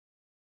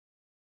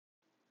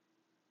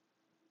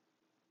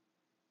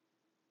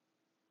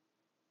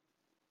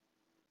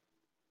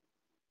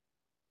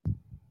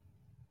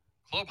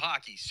Club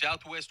Hockey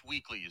Southwest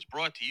Weekly is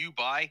brought to you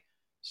by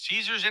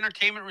Caesars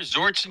Entertainment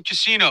Resorts and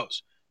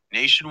Casinos.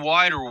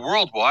 Nationwide or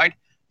worldwide,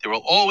 there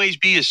will always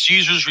be a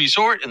Caesars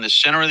Resort in the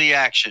center of the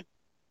action.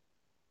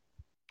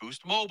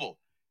 Boost Mobile,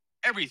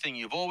 everything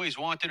you've always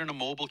wanted in a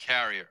mobile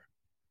carrier.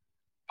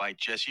 By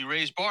Jesse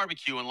Ray's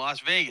Barbecue in Las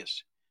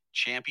Vegas,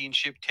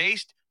 championship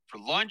taste for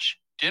lunch,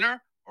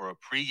 dinner, or a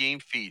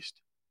pregame feast.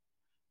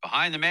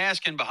 Behind the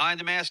Mask and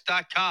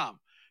BehindTheMask.com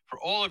for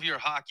all of your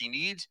hockey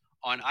needs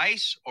on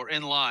ice or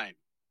in line.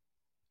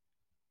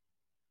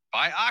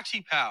 By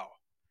OxyPow,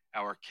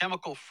 our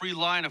chemical-free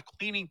line of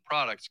cleaning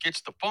products gets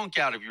the funk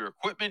out of your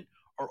equipment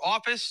or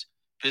office.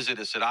 Visit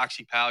us at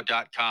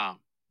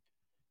oxypow.com.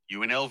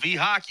 UNLV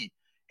Hockey,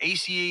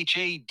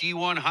 ACHA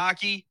D1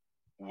 Hockey,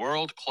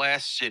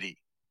 world-class city.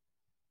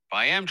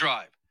 By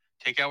M-Drive,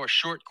 take our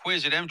short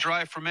quiz at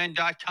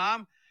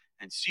mdriveformen.com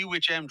and see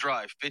which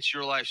M-Drive fits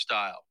your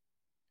lifestyle.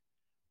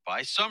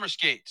 By Summer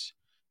Skates,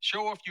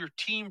 show off your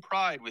team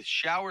pride with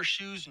shower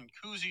shoes and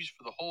koozies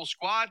for the whole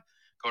squad.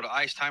 Go to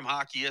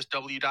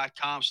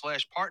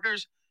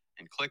icetimehockeysw.com/partners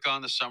and click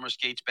on the Summer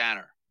Skates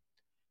banner.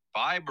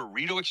 By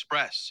Burrito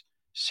Express,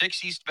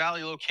 6 East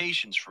Valley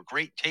locations for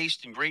great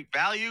taste and great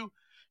value.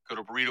 Go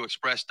to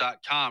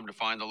burritoexpress.com to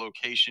find the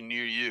location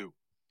near you.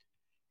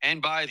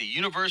 And by the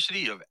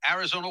University of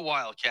Arizona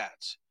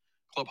Wildcats.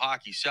 Club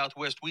Hockey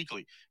Southwest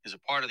Weekly is a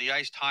part of the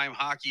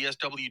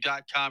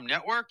IceTimeHockeySW.com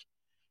network.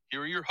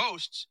 Here are your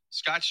hosts,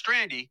 Scott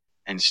Strandy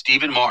and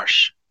Stephen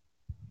Marsh.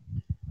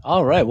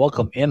 All right,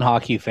 welcome in,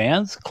 hockey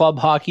fans, club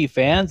hockey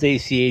fans,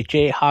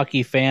 ACHA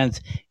hockey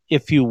fans,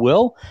 if you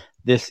will.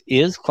 This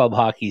is Club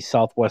Hockey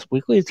Southwest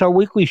Weekly. It's our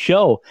weekly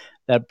show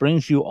that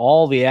brings you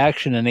all the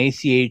action in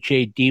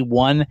ACHA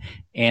D1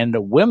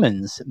 and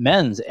women's,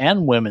 men's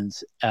and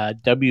women's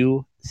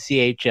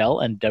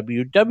WCHL and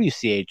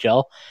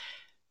WWCHL.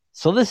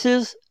 So this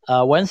is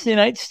Wednesday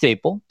night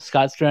staple.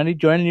 Scott Strandy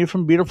joining you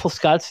from beautiful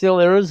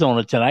Scottsdale,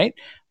 Arizona tonight.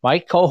 My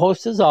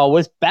co-host, as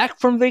always, back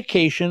from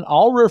vacation,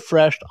 all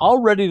refreshed,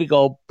 all ready to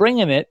go,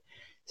 bringing it.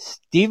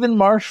 Stephen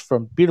Marsh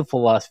from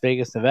beautiful Las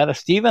Vegas, Nevada.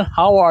 Stephen,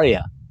 how are you?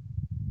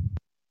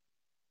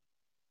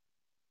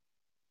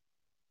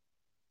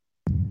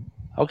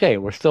 Okay,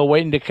 we're still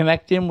waiting to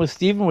connect in with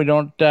Stephen. We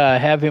don't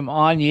have him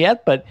on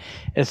yet, but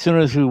as soon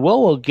as we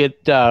will, we'll get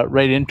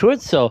right into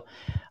it. So,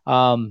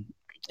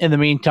 in the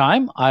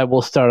meantime, I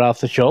will start off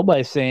the show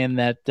by saying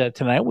that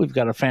tonight we've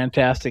got a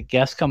fantastic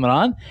guest coming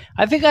on.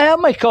 I think I have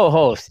my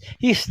co-host.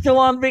 He's still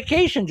on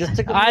vacation. Just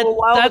took a little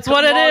while. That's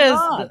what it is.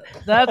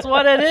 That's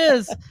what it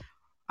is.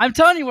 I'm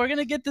telling you, we're going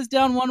to get this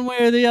down one way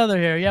or the other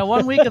here. Yeah,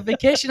 1 week of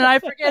vacation, and I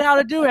forget how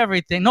to do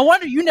everything. No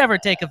wonder you never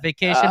take a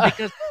vacation,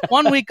 because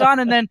 1 week on,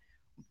 and then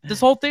this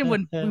whole thing,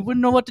 we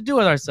wouldn't know what to do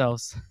with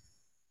ourselves.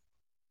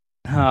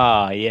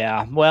 Oh,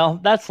 yeah.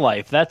 Well, that's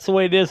life. That's the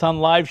way it is on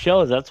live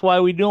shows. That's why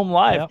we do them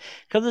live,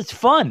 because it's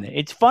fun.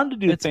 It's fun to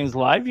do things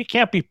live. You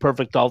can't be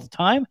perfect all the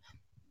time.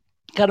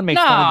 Got to make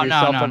fun of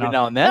yourself every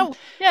now and then.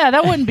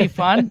 That wouldn't be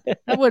fun.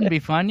 That wouldn't be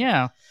fun,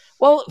 yeah.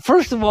 Well,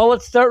 first of all,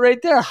 let's start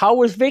right there. How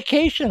was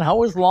vacation? How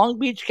was Long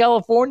Beach,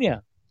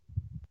 California?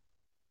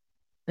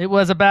 It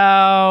was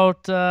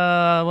about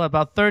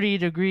 30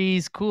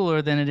 degrees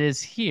cooler than it is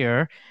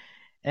here,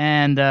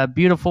 and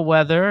beautiful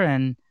weather,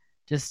 and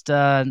just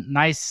a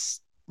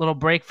nice little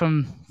break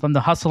from the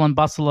hustle and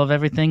bustle of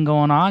everything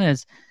going on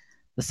as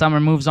the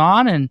summer moves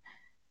on, and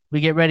we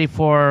get ready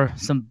for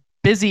some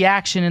busy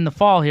action in the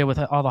fall here with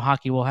all the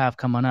hockey we'll have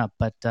coming up.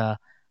 But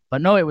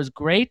no, it was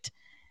great,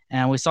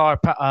 and we saw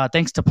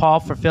thanks to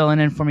Paul for filling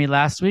in for me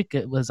last week.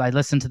 I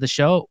listened to the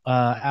show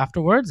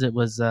afterwards. It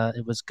was a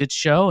good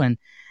show, and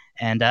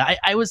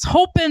I was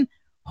hoping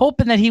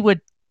that he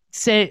would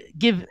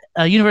give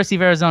University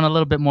of Arizona a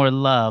little bit more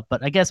love,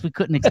 but I guess we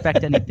couldn't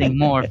expect anything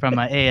more from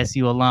an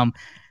ASU alum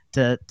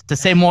to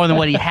say more than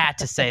what he had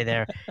to say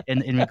there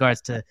in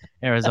regards to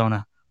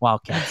Arizona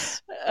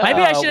Wildcats. Maybe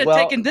I should have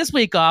taken this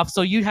week off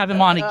so you'd have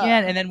him on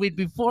again, and then he'd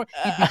be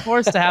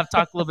forced to have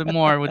talked a little bit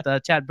more with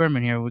Chad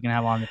Berman here. We're gonna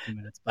have on in a few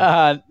minutes.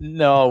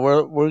 No,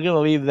 we're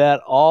gonna leave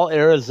that all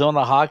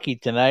Arizona hockey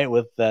tonight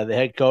with the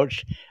head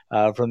coach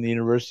from the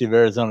University of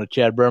Arizona,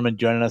 Chad Berman,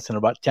 joining us in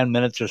about 10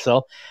 minutes or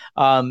so.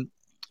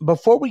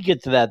 Before we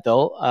get to that,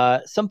 though,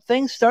 some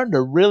things starting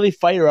to really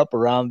fire up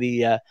around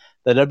the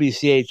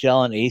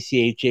WCHL and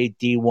ACHA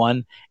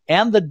D1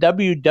 and the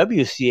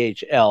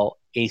WWCHL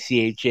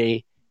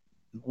ACHA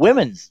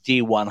women's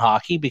D1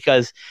 hockey,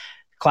 because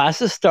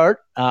classes start,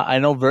 I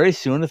know, very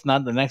soon, if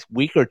not the next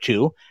week or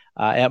two,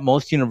 at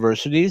most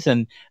universities,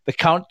 and the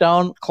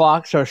countdown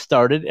clocks are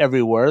started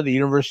everywhere. The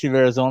University of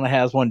Arizona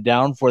has one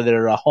down for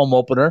their home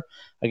opener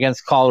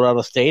against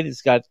Colorado State.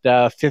 It's got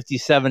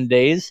 57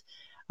 days,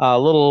 a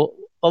little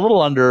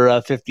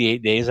under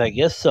 58 days, I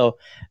guess. So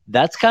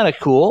that's kind of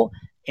cool.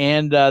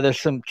 And there's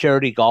some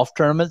charity golf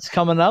tournaments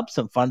coming up,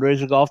 some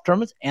fundraiser golf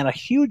tournaments, and a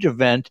huge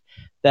event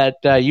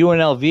that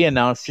UNLV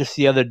announced just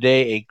the other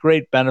day, a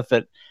great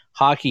benefit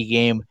hockey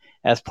game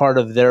as part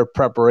of their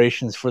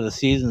preparations for the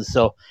season.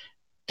 So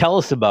tell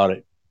us about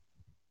it.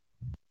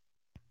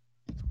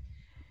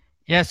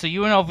 Yeah, so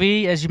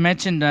UNLV, as you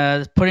mentioned,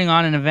 is putting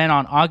on an event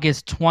on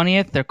August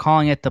 20th. They're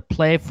calling it the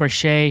Play for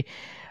Shea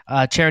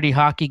charity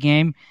hockey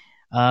game.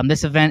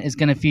 This event is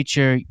going to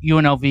feature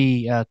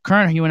UNLV,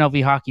 current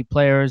UNLV hockey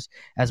players,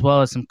 as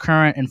well as some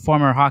current and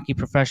former hockey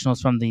professionals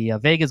from the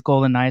Vegas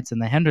Golden Knights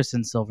and the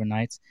Henderson Silver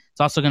Knights.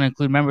 It's also going to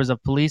include members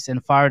of police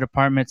and fire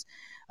departments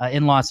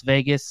in Las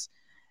Vegas.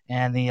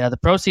 And the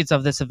proceeds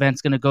of this event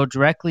is going to go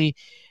directly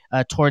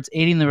towards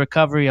aiding the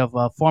recovery of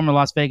former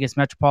Las Vegas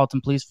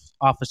Metropolitan Police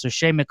Officer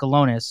Shea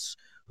Michelonis,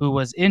 who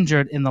was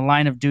injured in the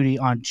line of duty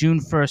on June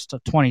 1st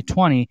of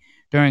 2020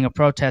 during a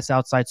protest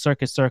outside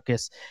Circus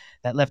Circus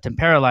that left him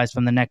paralyzed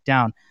from the neck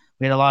down.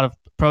 We had a lot of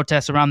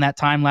protests around that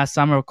time last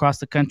summer across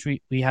the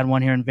country. We had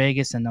one here in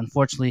Vegas, and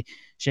unfortunately,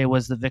 Shea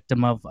was the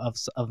victim of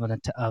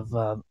an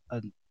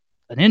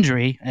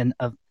injury and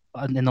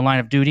in the line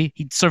of duty.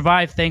 He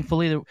survived,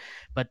 thankfully,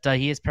 but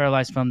he is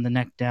paralyzed from the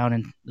neck down,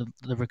 and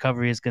the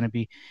recovery is going to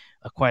be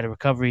quite a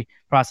recovery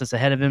process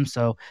ahead of him.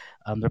 So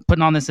they're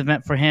putting on this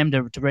event for him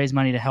to raise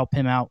money to help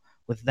him out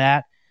with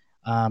that.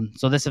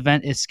 So this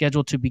event is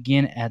scheduled to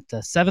begin at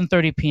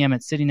 7:30 p.m.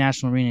 at City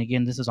National Arena.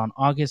 Again, this is on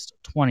August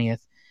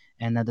 20th,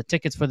 and the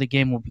tickets for the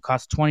game will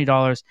cost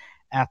 $20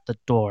 at the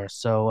door.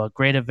 So a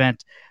great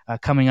event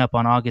coming up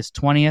on August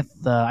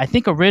 20th. I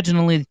think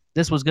originally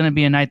this was going to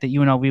be a night that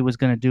UNLV was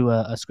going to do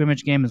a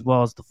scrimmage game as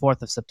well as the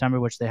 4th of September,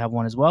 which they have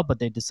one as well. But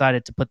they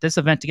decided to put this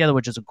event together,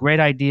 which is a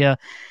great idea,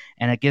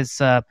 and it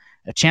gives a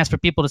chance for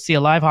people to see a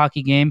live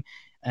hockey game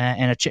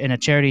in a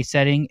charity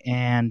setting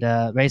and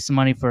raise some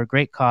money for a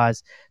great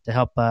cause to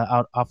help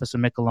out Officer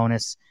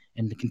Michelonis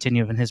and to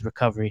continue in his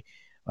recovery,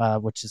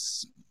 which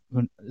is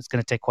it's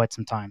going to take quite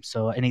some time.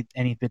 So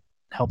any bit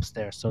helps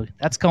there. So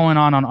that's going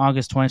on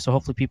August 20th. So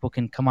hopefully people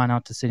can come on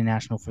out to City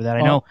National for that.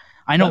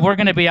 I know we're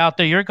going to be out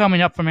there. You're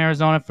coming up from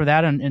Arizona for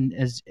that, and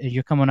as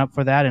you're coming up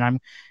for that, and I'm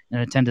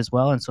going to attend as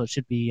well. And so it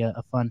should be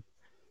a fun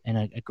and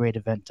a great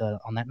event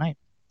on that night.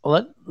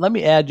 Well, let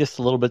me add just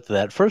a little bit to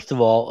that. First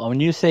of all, when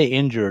you say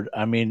injured,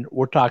 I mean,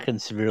 we're talking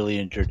severely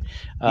injured.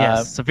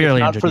 Yes,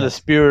 severely injured. Not for the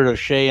spirit of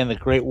Shea and the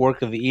great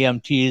work of the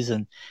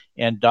EMTs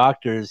and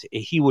doctors,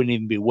 he wouldn't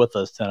even be with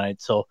us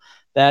tonight. So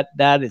that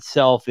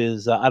itself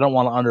is, I don't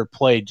want to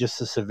underplay just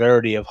the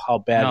severity of how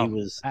bad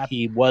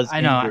he was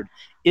injured.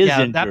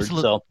 Injured.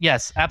 Absolutely. So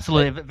yes,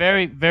 absolutely.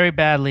 Very, very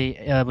badly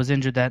was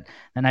injured.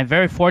 And I'm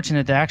very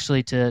fortunate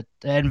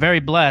and very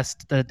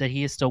blessed that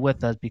he is still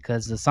with us,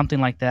 because something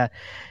like that,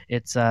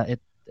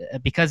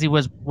 because he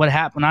was what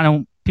happened. I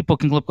don't. People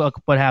can look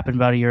what happened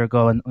about a year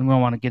ago, and we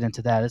don't want to get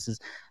into that. This is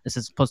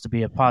supposed to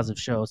be a positive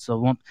show, so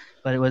won't.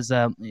 But it was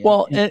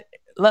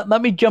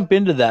let me jump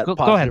into that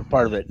positive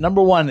part of it.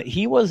 Number one,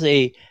 he was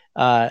a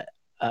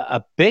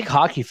big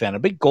hockey fan, a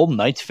big Golden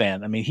Knights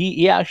fan. I mean,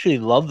 he actually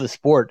loved the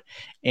sport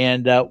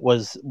and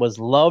was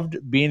loved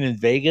being in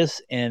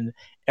Vegas and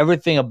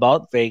everything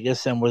about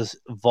Vegas, and was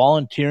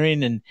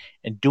volunteering and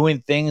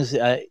doing things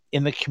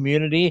in the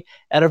community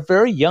at a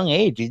very young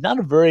age. He's not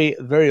a very,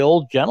 very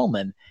old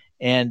gentleman.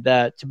 And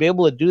to be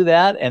able to do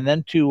that and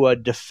then to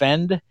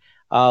defend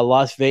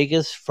Las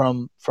Vegas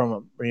from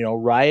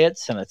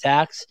riots and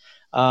attacks,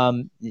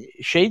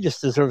 Shea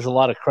just deserves a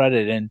lot of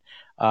credit. And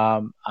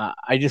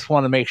I just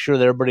want to make sure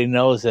that everybody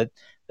knows that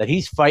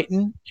he's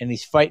fighting, and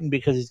he's fighting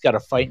because he's got a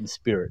fighting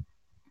spirit.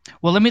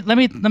 Well, let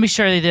me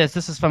share you this.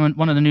 This is from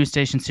one of the news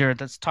stations here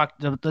that's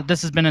talked.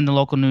 This has been in the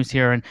local news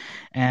here,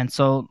 and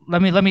so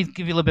let me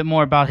give you a little bit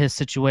more about his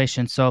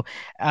situation. So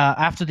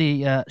after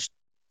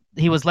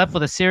he was left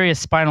with a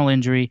serious spinal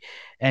injury,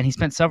 and he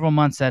spent several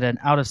months at an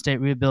out-of-state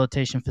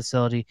rehabilitation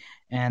facility.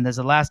 And as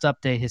a last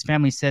update, his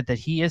family said that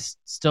he is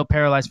still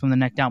paralyzed from the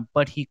neck down,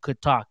 but he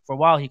could talk. For a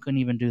while, he couldn't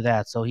even do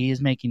that. So he is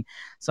making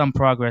some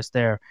progress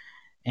there,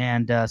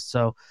 and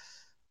so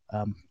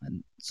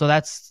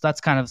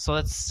that's kind of, so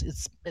it's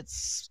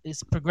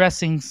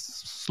progressing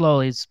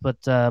slowly, but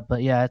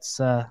yeah,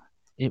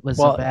 it was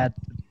a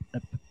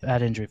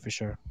bad injury for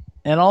sure.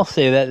 And I'll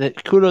say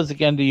that kudos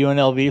again to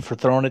UNLV for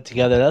throwing it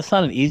together. That's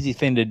not an easy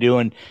thing to do,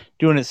 and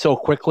doing it so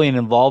quickly and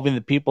involving the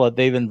people that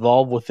they've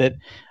involved with it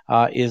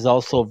is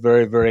also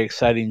very, very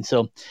exciting.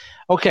 So,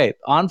 okay,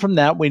 on from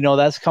that, we know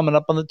that's coming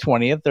up on the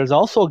 20th. There's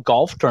also a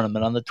golf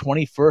tournament on the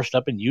 21st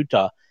up in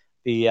Utah,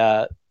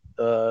 the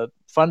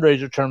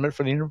fundraiser tournament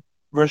for the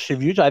University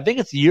of Utah. I think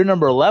it's year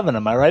number 11.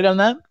 Am I right on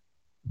that?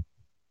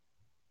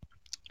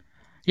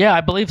 Yeah,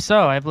 I believe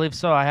so. I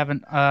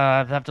haven't.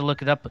 I have to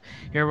look it up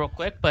here real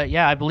quick, but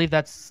yeah, I believe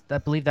that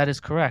is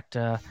correct.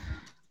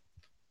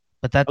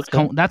 But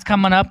that's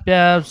coming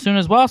up soon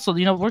as well. So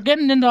we're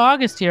getting into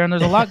August here, and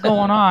there's a lot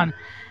going on,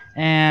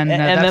 and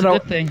that's a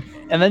good thing.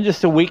 And then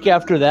just a week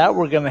after that,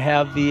 we're going to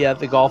have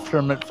the golf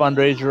tournament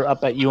fundraiser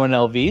up at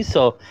UNLV.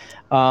 So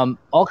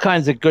all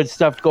kinds of good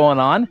stuff going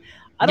on.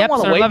 I don't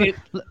want to wait.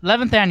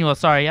 11th annual.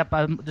 Sorry. Yep,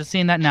 I'm just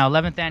seeing that now.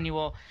 11th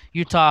annual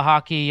Utah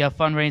Hockey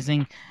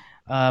fundraising.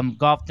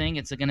 Golf thing.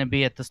 It's going to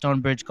be at the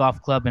Stonebridge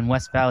Golf Club in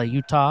West Valley,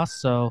 Utah.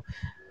 So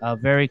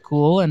very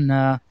cool. And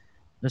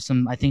there's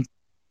some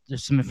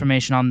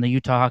information on the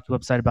Utah Hockey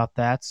website about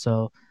that.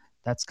 So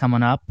that's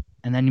coming up.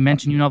 And then you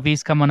mentioned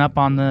UNLV's coming up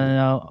on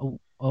the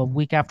a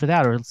week after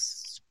that, or a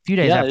few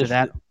days after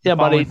that. Yeah,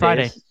 about 8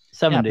 Friday. days.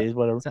 7 days,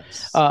 whatever.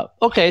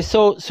 Okay,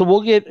 so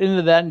we'll get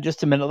into that in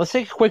just a minute. Let's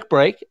take a quick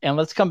break, and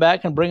let's come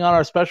back and bring on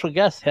our special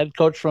guest, head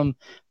coach from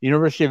the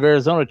University of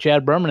Arizona,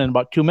 Chad Berman, in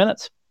about 2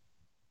 minutes.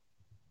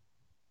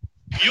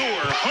 Your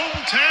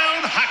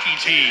hometown hockey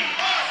team,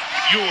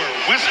 your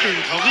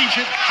Western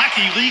Collegiate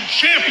Hockey League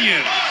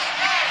champions,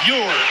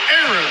 your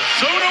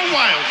Arizona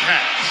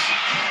Wildcats.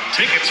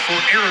 Tickets for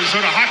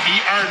Arizona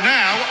hockey are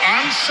now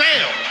on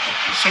sale.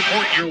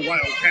 Support your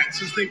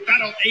Wildcats as they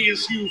battle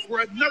ASU for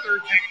another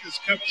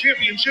Cactus Cup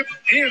championship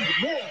and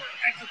more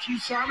at the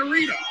Tucson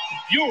Arena.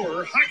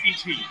 Your hockey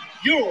team,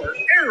 your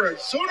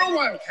Arizona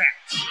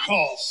Wildcats.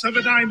 Call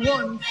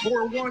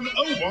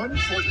 791-4101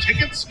 for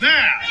tickets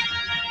now.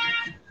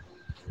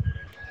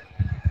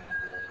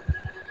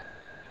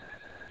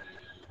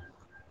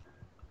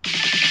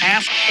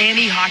 Ask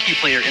any hockey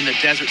player in the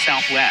Desert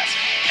Southwest,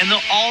 and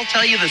they'll all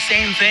tell you the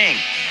same thing.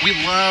 We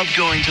love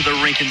going to the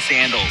rink in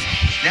sandals.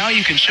 Now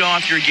you can show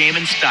off your game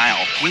in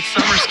style with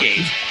summer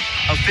skates.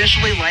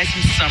 Officially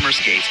licensed summer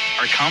skates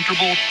are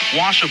comfortable,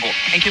 washable,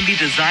 and can be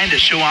designed to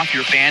show off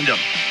your fandom.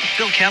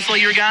 Phil Kessel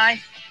your guy?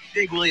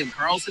 Big William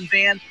Karlsson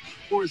fan?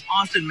 Or is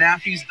Austin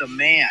Matthews the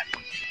man?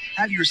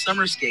 Have your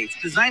summer skates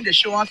designed to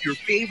show off your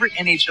favorite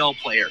NHL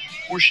player,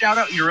 or shout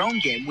out your own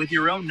game with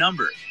your own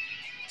number.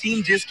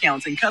 Team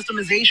discounts and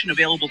customization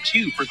available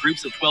too for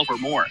groups of 12 or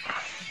more.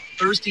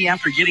 Thirsty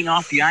after getting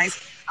off the ice?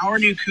 Our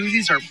new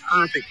koozies are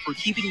perfect for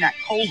keeping that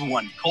cold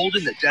one cold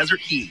in the desert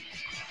heat.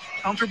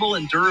 Comfortable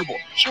and durable,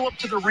 show up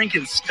to the rink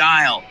in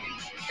style.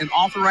 An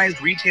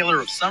authorized retailer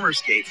of summer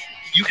skates,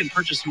 you can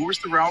purchase yours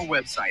through our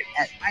website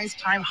at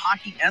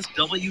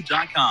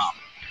IcetimeHockeySW.com.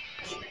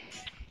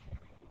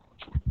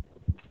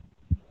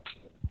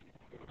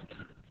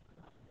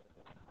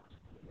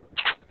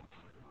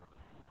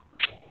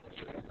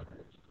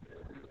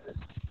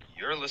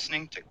 You're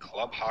listening to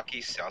Club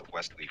Hockey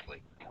Southwest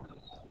Weekly.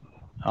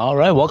 All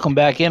right, welcome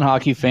back in,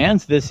 hockey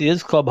fans. This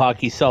is Club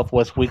Hockey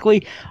Southwest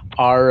Weekly,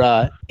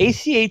 our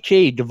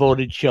ACHA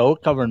devoted show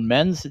covering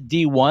men's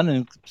D1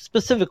 and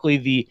specifically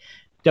the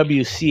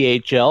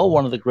WCHL,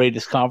 one of the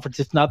greatest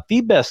conferences, if not the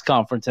best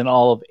conference in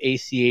all of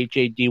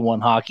ACHA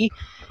D1 hockey,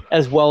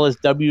 as well as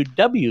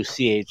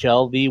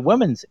WWCHL, the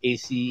women's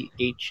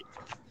ACH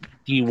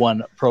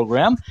D1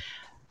 program.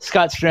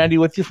 Scott Strandy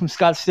with you from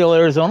Scottsdale,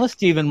 Arizona.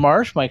 Stephen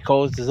Marsh, my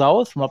co-host as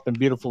always, from up in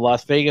beautiful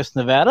Las Vegas,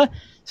 Nevada.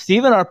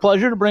 Stephen, our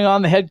pleasure to bring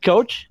on the head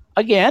coach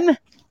again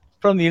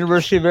from the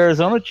University of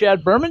Arizona,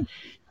 Chad Berman.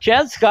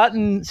 Chad, Scott,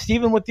 and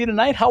Stephen with you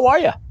tonight. How are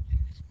you?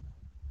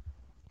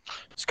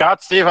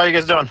 Scott, Steve, how you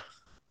guys doing?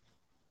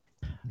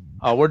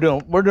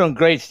 We're doing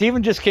great.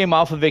 Stephen just came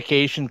off a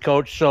vacation,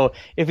 Coach. So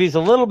if he's a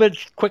little bit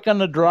quick on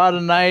the draw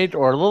tonight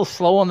or a little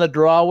slow on the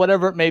draw,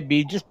 whatever it may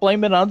be, just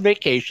blame it on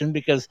vacation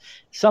because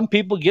some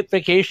people get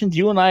vacations.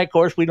 You and I, of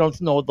course, we don't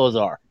know what those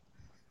are.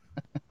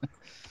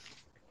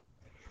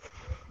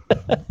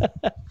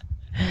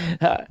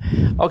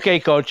 Okay,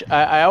 Coach.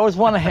 I always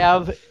want to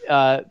have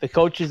the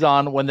coaches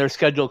on when their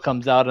schedule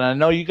comes out, and I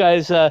know you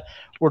guys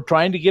were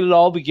trying to get it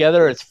all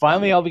together. It's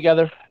finally all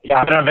together.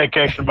 Yeah, I've been on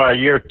vacation about a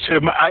year or two.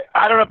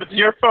 I don't know if it's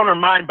your phone or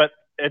mine, but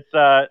it's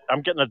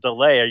I'm getting a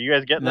delay. Are you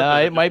guys getting this? No,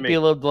 it might be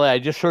a little delay. I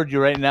just heard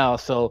you right now,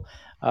 so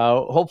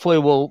hopefully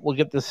we'll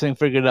get this thing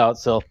figured out.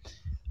 So,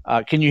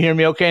 can you hear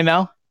me okay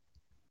now?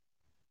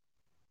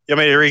 You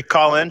want me to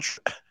recall in?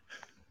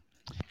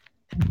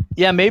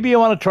 Yeah, maybe you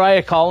want to try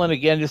a call in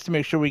again just to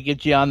make sure we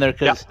get you on there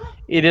because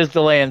it is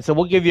delaying. So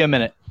we'll give you a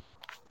minute.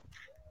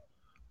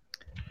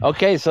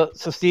 Okay, so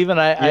Stephen,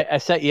 I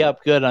set you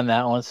up good on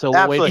that one. So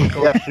we'll wait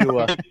for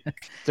Coach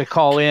to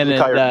call in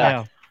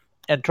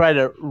and try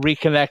to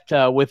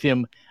reconnect with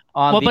him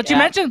on. Well, the but you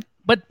app.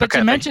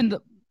 mentioned,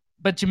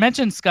 you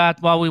mentioned Scott.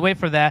 While we wait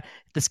for that,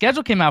 the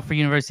schedule came out for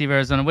University of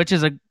Arizona, which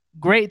is a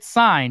great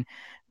sign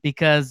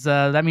because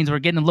that means we're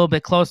getting a little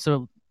bit closer.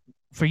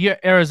 For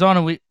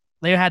Arizona,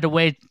 they had to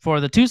wait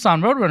for the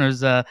Tucson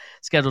Roadrunners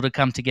schedule to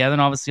come together,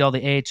 and obviously all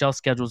the AHL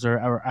schedules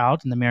are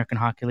out in the American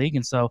Hockey League,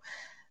 and so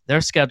their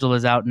schedule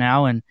is out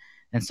now, and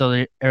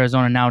so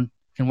Arizona now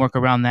can work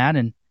around that,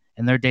 and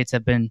their dates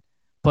have been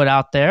put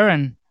out there,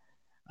 and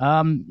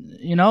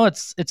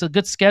it's a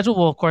good schedule.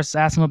 We'll of course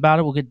ask them about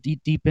it. We'll get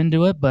deep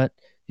into it, but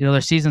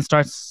their season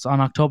starts on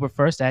October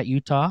 1st at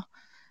Utah,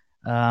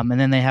 and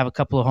then they have a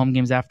couple of home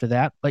games after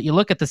that. But you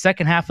look at the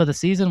second half of the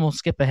season. We'll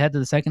skip ahead to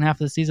the second half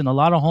of the season. A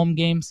lot of home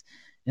games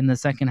in the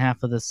second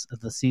half of the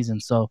season,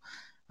 so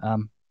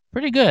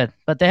pretty good.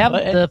 But they have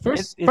the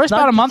first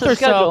about a month or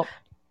so.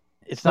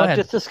 It's not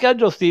just a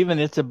schedule, Stephen.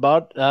 It's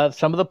about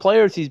some of the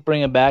players he's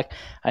bringing back.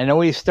 I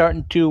know he's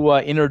starting to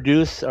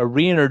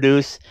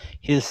reintroduce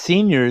his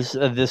seniors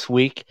this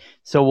week.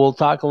 So we'll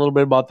talk a little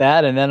bit about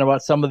that, and then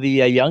about some of the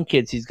young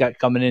kids he's got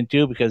coming in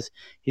too, because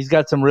he's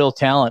got some real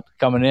talent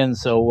coming in.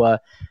 So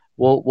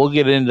we'll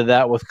get into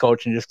that with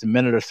Coach in just a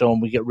minute or so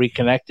when we get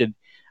reconnected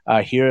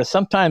here. It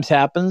sometimes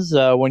happens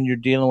when you're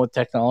dealing with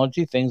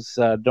technology. Things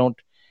don't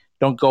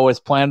go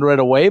as planned right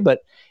away, but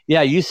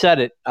Yeah, you said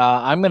it.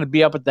 I'm going to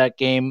be up at that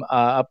game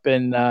up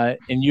in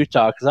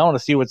Utah because I want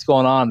to see what's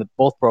going on at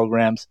both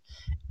programs,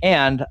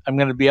 and I'm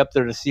going to be up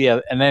there to see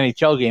an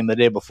NHL game the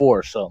day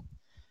before. So,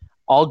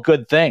 all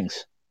good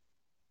things.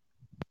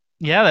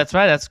 Yeah, that's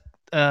right. That's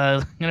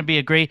going to be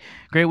a great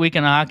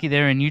weekend of hockey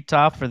there in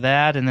Utah for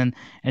that. And then,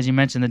 as you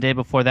mentioned, the day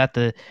before that,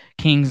 the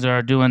Kings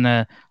are doing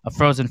a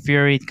Frozen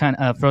Fury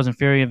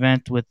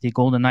event with the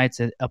Golden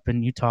Knights up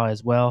in Utah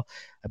as well.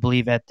 I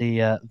believe at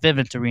the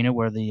Vivint Arena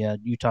where the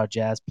Utah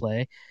Jazz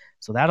play.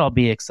 So that'll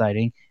be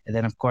exciting. And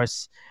then, of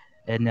course,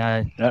 in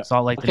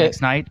Salt Lake the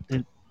next night,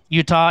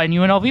 Utah and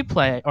UNLV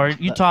play, or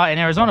Utah and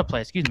Arizona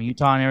play. Excuse me,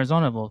 Utah and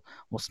Arizona will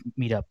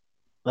meet up.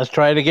 Let's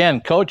try it again,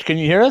 Coach. Can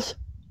you hear us?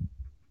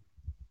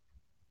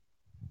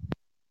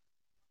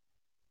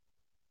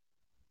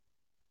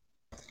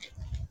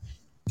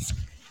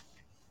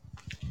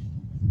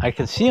 I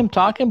can see him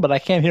talking, but I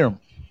can't hear him.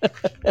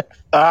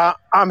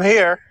 I'm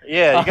here.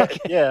 Yeah,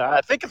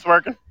 I think it's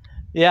working.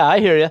 Yeah, I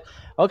hear you.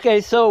 Okay,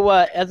 so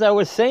as I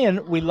was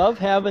saying, we love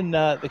having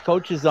the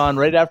coaches on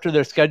right after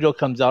their schedule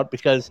comes out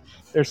because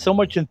there's so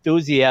much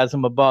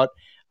enthusiasm about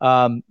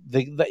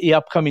the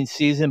upcoming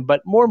season.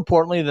 But more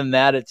importantly than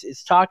that,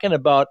 it's talking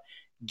about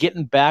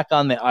getting back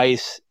on the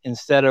ice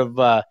instead of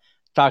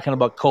talking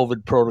about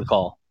COVID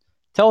protocol.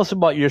 Tell us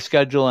about your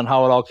schedule and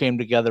how it all came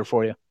together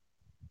for you.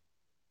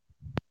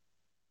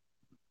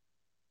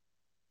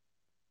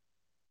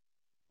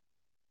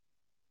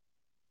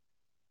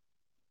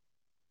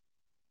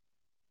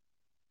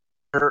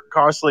 We're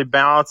constantly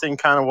balancing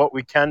kind of what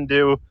we can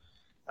do.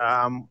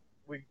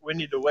 We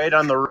need to wait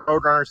on the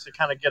Roadrunners to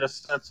kind of get a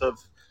sense of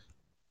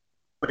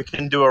what we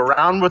can do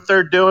around what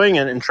they're doing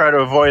and try to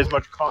avoid as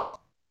much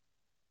conflict.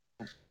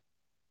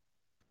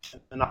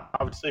 And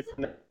obviously,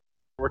 from there,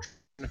 we're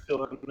trying to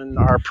fill in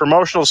our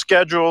promotional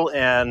schedule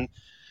and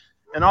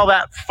all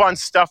that fun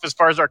stuff as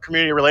far as our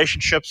community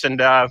relationships.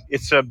 And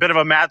it's a bit of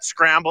a mad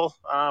scramble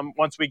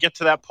once we get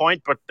to that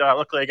point. But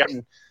luckily,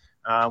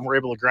 we're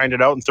able to grind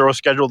it out and throw a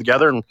schedule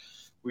together. And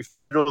we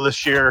scheduled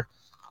this year.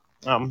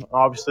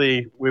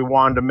 Obviously, we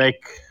wanted to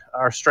make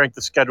our strength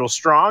of schedule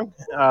strong.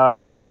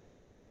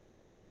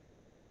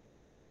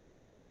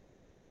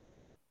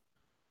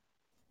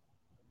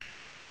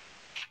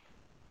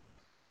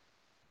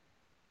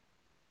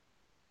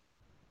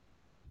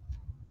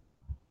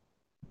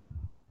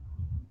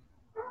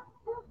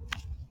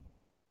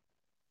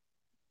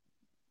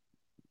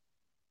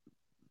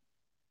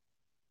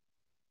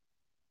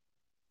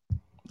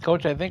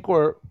 Coach, I think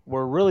we're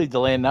really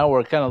delaying now.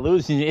 We're kind of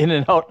losing you in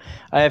and out.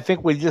 I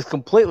think we just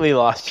completely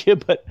lost you,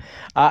 but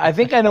I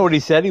think I know what he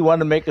said. He wanted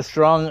to make a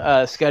strong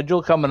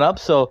schedule coming up,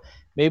 so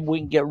maybe we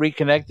can get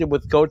reconnected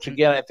with Coach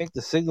again. I think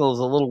the signal is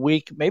a little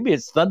weak. Maybe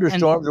it's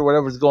thunderstorms or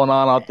whatever's going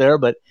on out there.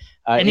 But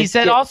and he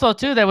said also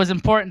too that was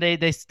important. They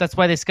that's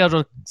why they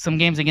scheduled some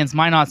games against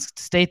Minot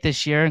State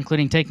this year,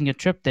 including taking a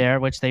trip there,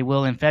 which they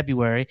will in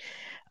February.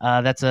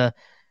 That's a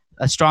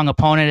strong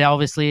opponent.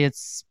 Obviously,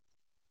 it's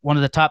one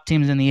of the top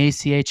teams in the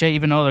ACHA,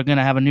 even though they're going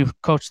to have a new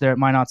coach there at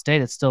Minot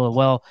State. It's still a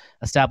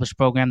well-established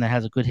program that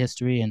has a good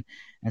history, and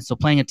so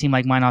playing a team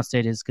like Minot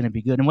State is going to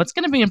be good. And what's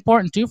going to be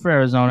important, too, for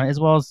Arizona,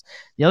 as well as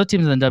the other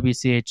teams in the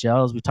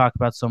WCHL, as we talk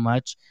about so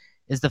much,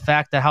 is the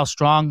fact that how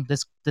strong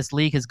this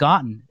league has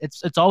gotten.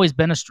 It's always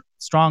been a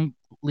strong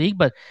league,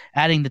 but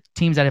adding the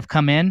teams that have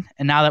come in,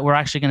 and now that we're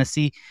actually going to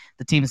see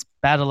the teams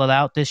battle it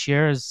out this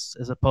year, as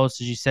opposed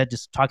to, as you said,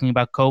 just talking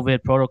about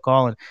COVID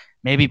protocol and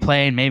maybe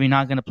playing, maybe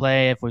not going to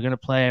play, if we're going to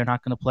play or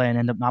not going to play, and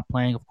end up not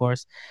playing, of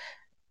course.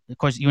 Of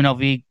course,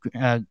 UNLV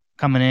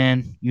coming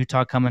in,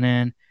 Utah coming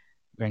in,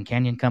 Grand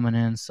Canyon coming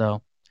in.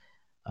 So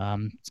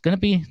it's going to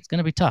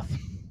be tough.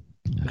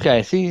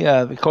 Okay, see,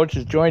 the coach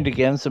has joined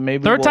again, so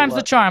maybe third time's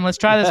the charm. Let's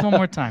try this one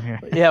more time here.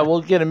 Yeah,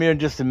 we'll get him here in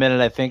just a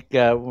minute, I think,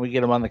 when we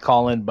get him on the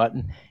call-in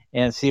button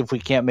and see if we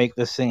can't make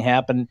this thing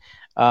happen.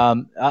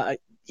 Some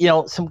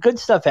good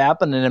stuff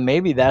happened, and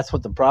maybe that's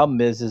what the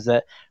problem is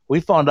that we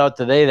found out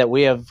today that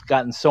we have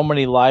gotten so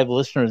many live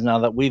listeners now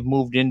that we've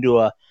moved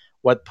into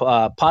what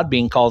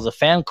Podbean calls a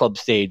fan club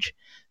stage.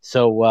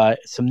 So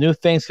some new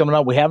things coming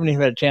up. We haven't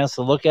even had a chance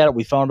to look at it.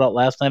 We found out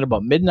last night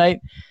about midnight,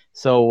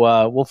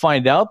 so we'll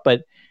find out.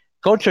 But,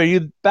 Coach, are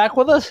you back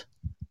with us?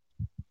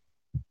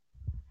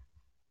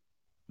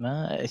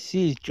 I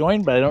see he's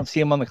joined, but I don't see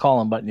him on the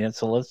call-in button yet.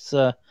 So let's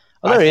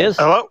there he is.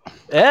 Hello.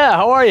 Yeah,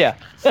 how are you?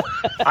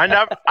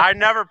 I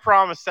never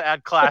promised to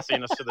add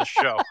classiness to the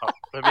show.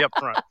 To be up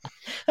front.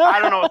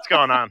 I don't know what's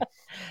going on.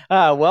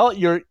 Well,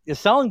 you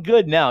sound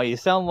good now. You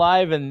sound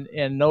live and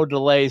no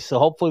delay. So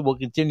hopefully we'll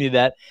continue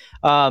that.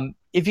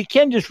 If you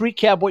can just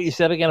recap what you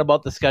said again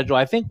about the schedule.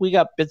 I think we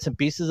got bits and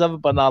pieces of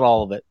it, but not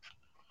all of it.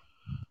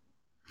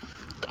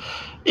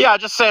 Yeah,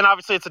 just saying,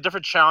 obviously it's a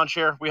different challenge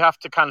here. We have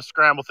to kind of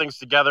scramble things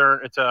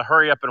together. It's a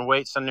hurry up and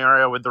wait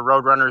scenario with the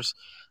Roadrunners,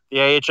 the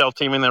AHL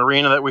team in the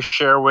arena that we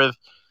share with.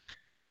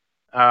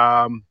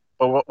 But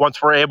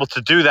once we're able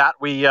to do that,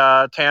 we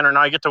Tanner and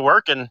I get to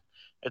work, and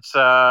it's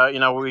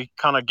we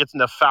kind of get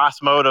into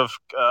fast mode of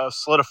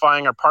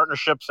solidifying our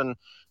partnerships and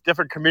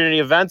different community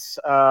events.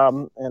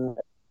 And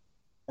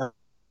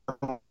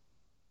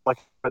like,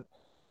 but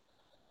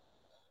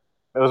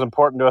it was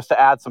important to us to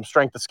add some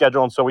strength to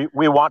schedule, and so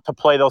we want to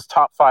play those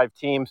top 5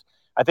 teams.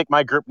 I think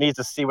my group needs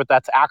to see what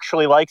that's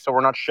actually like, so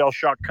we're not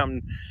shell-shocked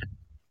come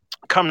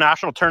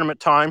national tournament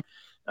time.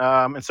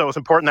 And so it's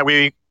important that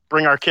we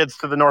bring our kids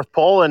to the North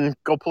Pole and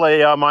go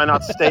play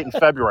Minot State in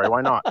February.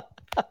 Why not?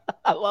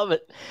 I love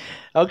it.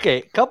 Okay,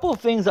 a couple of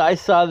things I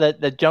saw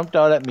that jumped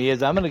out at me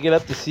is I'm going to get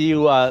up to see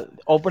you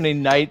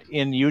opening night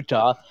in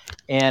Utah,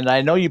 and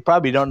I know you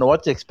probably don't know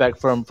what to expect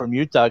from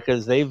Utah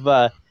because they've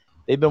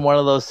been one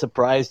of those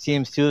surprise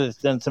teams too that's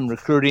done some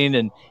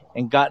recruiting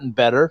and gotten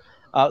better.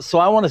 So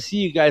I want to see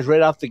you guys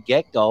right off the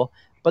get-go.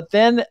 But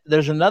then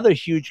there's another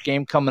huge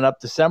game coming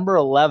up, December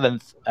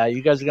 11th.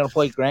 You guys are going to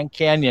play Grand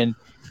Canyon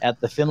at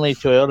the Findlay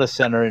Toyota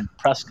Center in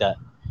Prescott.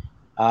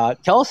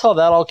 Tell us how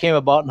that all came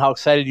about and how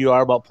excited you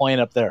are about playing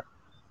up there.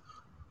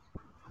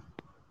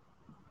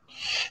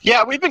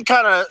 Yeah, we've been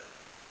kind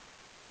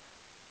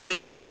of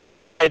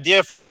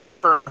idea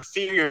for a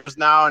few years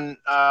now, and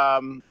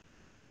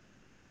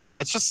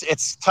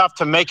it's tough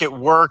to make it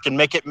work and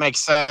make it make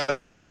sense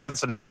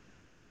and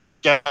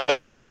get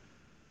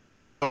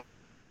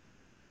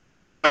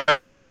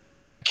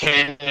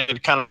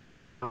kind of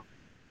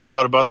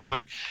about,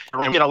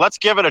 let's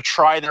give it a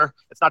try there.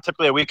 It's not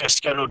typically a week of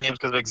scheduled games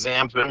because of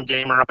exams, but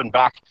game are up and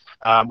back.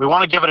 We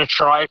want to give it a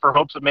try for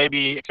hopes of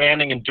maybe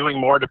expanding and doing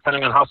more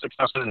depending on how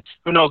successful. And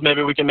who knows,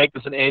 maybe we can make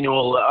this an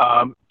annual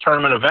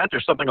tournament event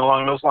or something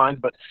along those lines.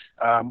 But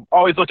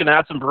always looking to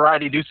add some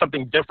variety, do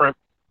something different.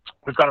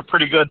 We've got a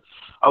pretty good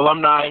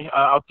alumni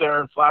out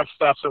there in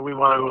Flagstaff, so we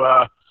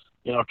want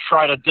to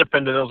try to dip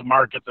into those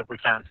markets if we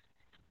can.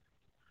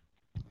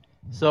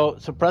 So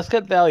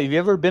Prescott Valley, have you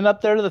ever been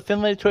up there to the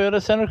Findlay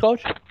Toyota Center,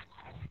 Coach?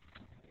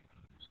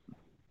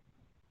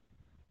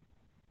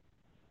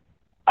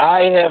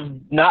 I have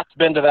not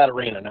been to that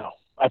arena, no.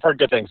 I've heard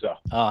good things, though.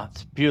 Oh,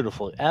 it's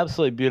beautiful.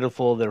 Absolutely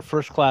beautiful. They're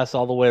first class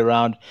all the way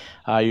around.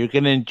 You're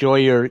going to enjoy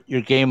your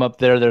game up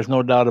there. There's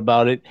no doubt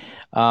about it.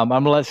 I'm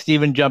going to let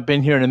Stephen jump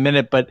in here in a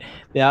minute, but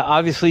yeah,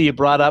 obviously you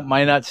brought up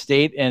Minot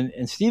State,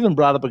 and Stephen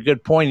brought up a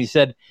good point. He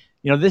said,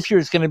 this year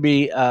is going to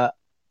be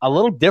a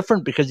little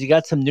different because you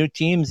got some new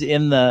teams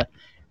in the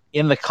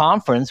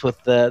conference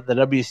with the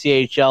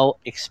WCHL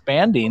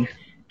expanding,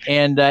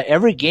 and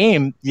every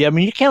game,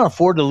 you can't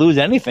afford to lose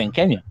anything,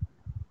 can you?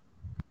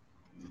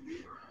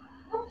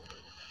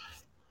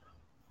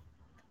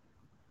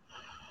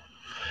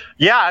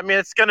 Yeah,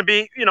 it's going to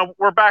be,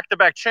 we're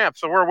back-to-back champs,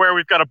 so we're aware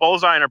we've got a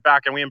bullseye in our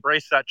back, and we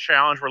embrace that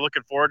challenge. We're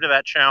looking forward to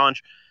that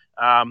challenge.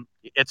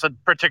 It's a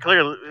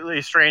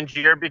particularly strange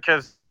year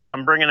because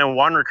I'm bringing in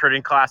 1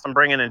 recruiting class. I'm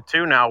bringing in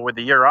 2 now with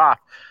the year off.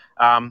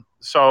 I've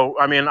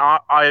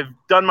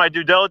done my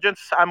due diligence.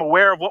 I'm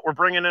aware of what we're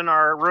bringing in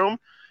our room.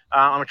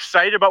 I'm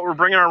excited about what we're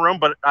bringing in our room,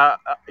 but,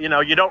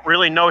 you don't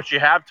really know what you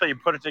have till you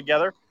put it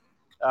together.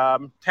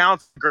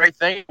 Talent's a great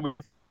thing. We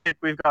think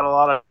we've got a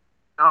lot of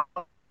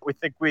talent. We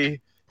think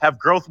we have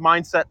growth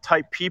mindset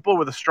type people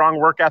with a strong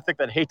work ethic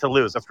that hate to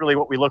lose. That's really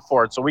what we look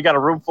for. So we got a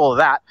room full of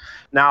that.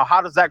 Now,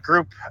 how does that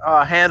group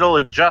handle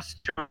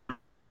adjust to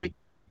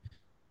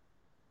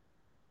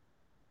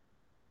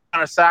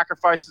kind of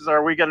sacrifices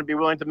are we going to be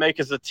willing to make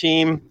as a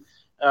team,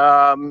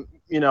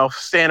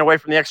 staying away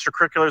from the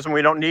extracurriculars when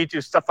we don't need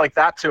to, stuff like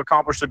that to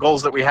accomplish the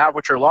goals that we have,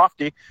 which are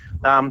lofty.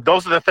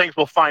 Those are the things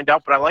we'll find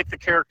out, but I like the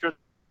character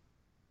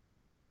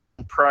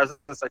and presence.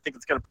 I think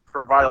it's going to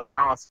provide a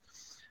balance.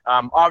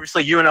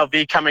 Obviously,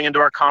 UNLV coming into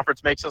our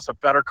conference makes us a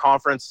better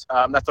conference.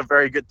 That's a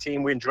very good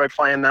team. We enjoy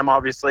playing them,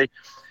 obviously.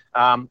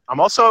 I'm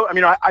also,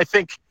 I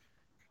think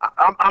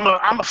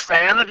I'm a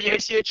fan of the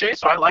ACHA,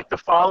 so I like to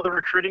follow the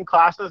recruiting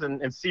classes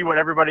and see what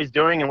everybody's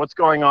doing and what's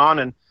going on.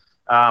 And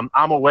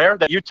I'm aware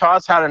that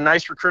Utah's had a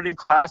nice recruiting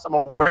class. I'm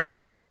aware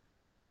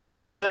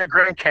that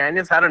Grand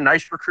Canyon's had a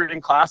nice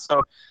recruiting class.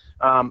 So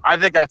I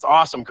think that's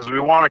awesome because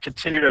we want to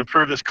continue to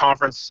improve this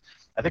conference.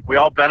 I think we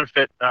all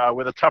benefit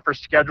with a tougher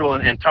schedule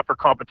and tougher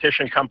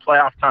competition come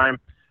playoff time.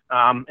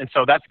 And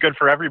so that's good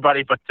for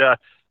everybody. But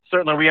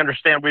certainly we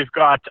understand we've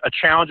got a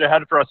challenge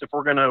ahead for us if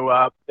we're going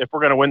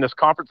to win this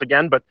conference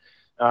again. But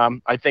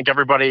I think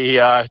everybody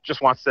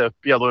just wants to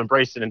be able to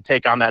embrace it and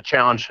take on that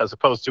challenge as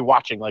opposed to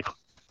watching like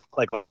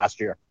last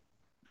year.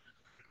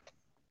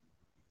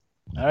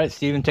 All right,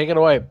 Stephen, take it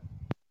away.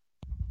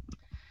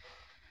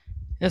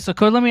 Yeah, so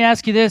Coach, let me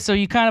ask you this. So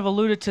you kind of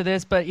alluded to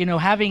this, but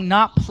having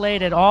not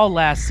played at all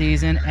last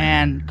season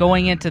and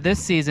going into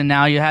this season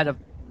now, you had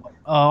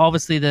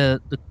obviously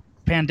the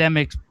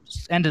pandemic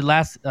ended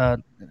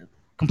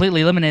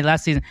completely eliminated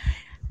last season.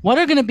 What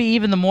are going to be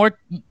even the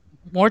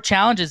more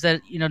challenges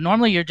that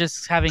normally you're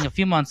just having a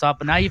few months off,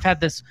 but now you've had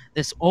this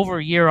over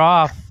a year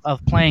off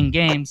of playing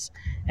games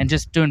and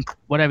just doing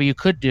whatever you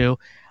could do.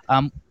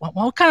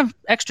 What kind of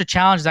extra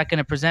challenge is that going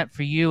to present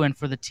for you and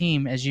for the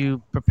team as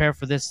you prepare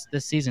for this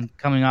season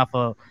coming off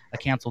a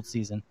canceled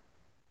season?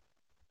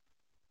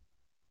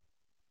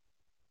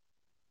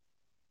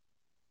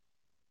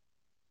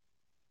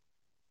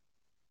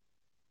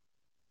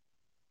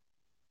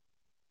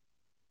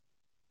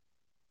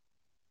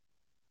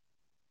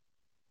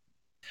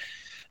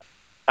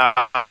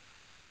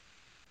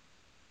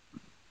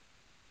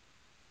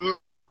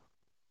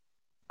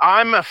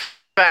 I'm a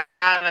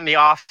fan in the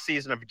off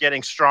season of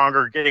getting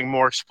stronger, getting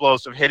more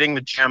explosive, hitting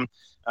the gym,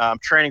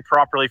 training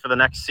properly for the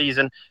next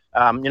season.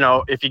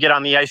 If you get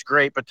on the ice,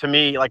 great. But to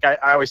me, like I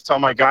always tell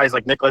my guys,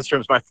 like Nick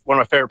Lidstrom's one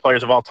of my favorite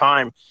players of all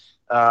time.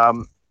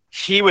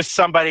 He was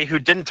somebody who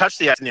didn't touch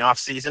the ice in the off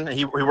season.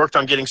 He worked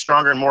on getting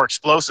stronger and more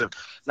explosive.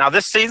 Now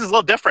this season's a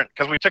little different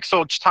because we took so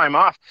much time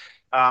off.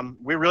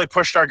 We really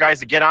pushed our guys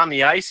to get on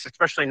the ice,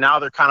 especially now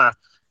they're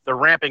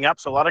ramping up.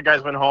 So a lot of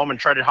guys went home and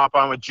tried to hop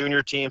on with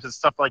junior teams and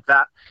stuff like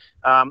that.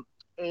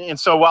 And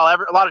so while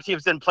a lot of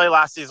teams didn't play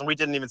last season, we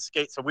didn't even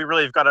skate. So we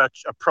really have got to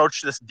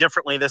approach this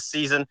differently this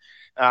season.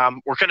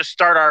 We're going to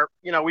start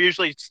we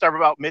usually start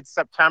about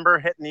mid-September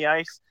hitting the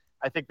ice.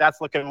 I think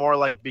that's looking more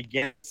like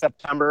beginning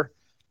September.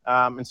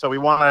 And so we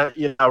want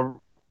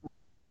to,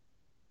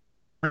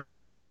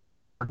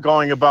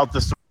 going about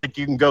this, like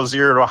you can go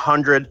 0 to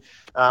 100.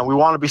 We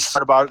want to be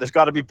smart about it. There's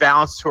got to be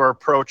balance to our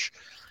approach.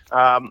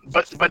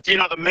 But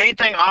the main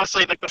thing,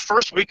 honestly, like the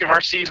first week of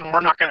our season, we're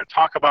not going to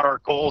talk about our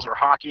goals or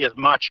hockey as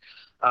much.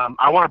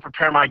 I want to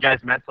prepare my guys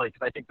mentally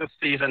because I think this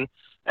season,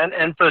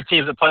 and for the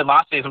teams that played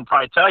last season,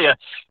 probably tell you,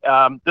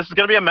 this is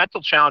going to be a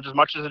mental challenge as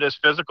much as it is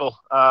physical.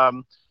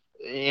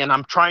 And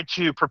I'm trying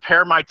to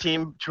prepare my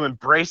team to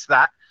embrace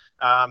that.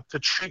 To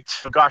treat,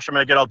 gosh, I'm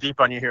going to get all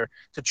deep on you here,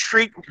 to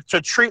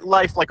treat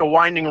life like a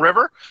winding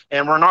river,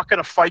 and we're not going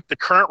to fight the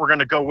current. We're going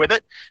to go with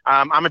it.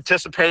 I'm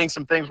anticipating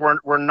some things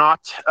we're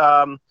not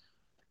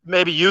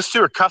maybe used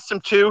to or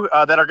accustomed to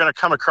that are going to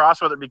come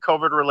across, whether it be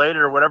COVID related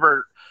or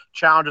whatever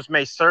challenges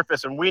may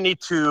surface, and we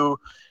need to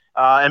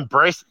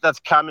embrace that's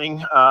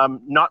coming,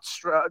 not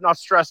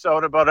stress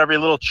out about every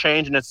little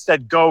change, and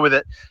instead go with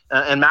it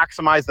and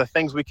maximize the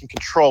things we can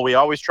control. We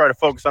always try to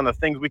focus on the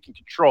things we can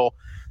control.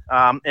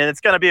 And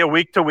it's going to be a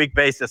week-to-week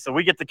basis. So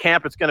we get to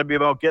camp, it's going to be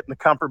about getting the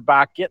comfort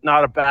back, getting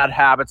out of bad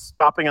habits,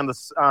 stopping on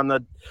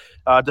the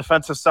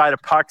defensive side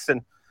of pucks,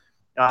 and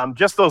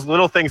just those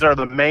little things are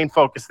the main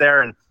focus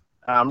there. And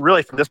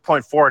really, from this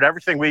point forward,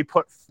 everything we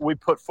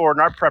put forward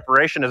in our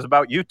preparation is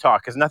about Utah,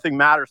 because nothing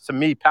matters to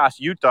me past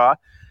Utah.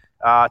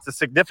 It's a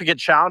significant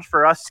challenge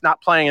for us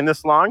not playing in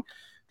this long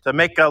to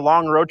make a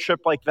long road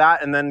trip like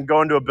that, and then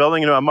go into a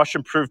building into a much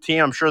improved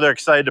team. I'm sure they're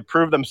excited to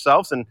prove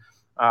themselves, and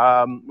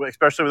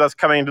especially with us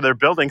coming into their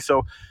building.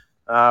 So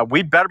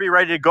we better be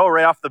ready to go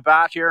right off the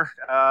bat here,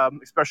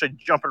 especially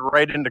jumping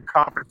right into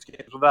conference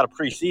games without a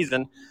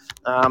preseason.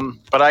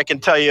 But I can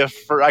tell you,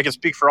 I can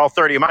speak for all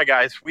 30 of my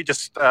guys, we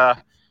just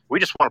want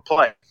to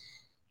play.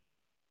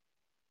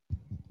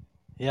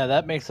 Yeah,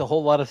 that makes a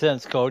whole lot of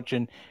sense, Coach.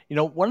 And,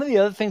 one of the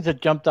other things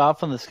that jumped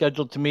off on the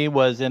schedule to me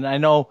was, and I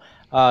know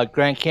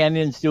Grand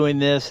Canyon's doing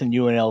this and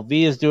UNLV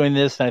is doing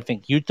this, and I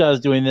think Utah is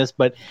doing this,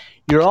 but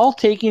you're all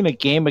taking a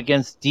game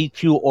against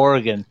D2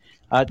 Oregon.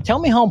 Tell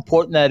me how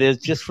important that is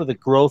just for the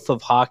growth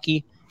of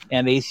hockey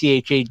and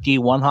ACHA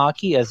D1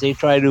 hockey as they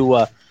try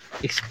to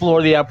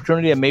explore the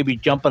opportunity of maybe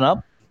jumping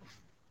up.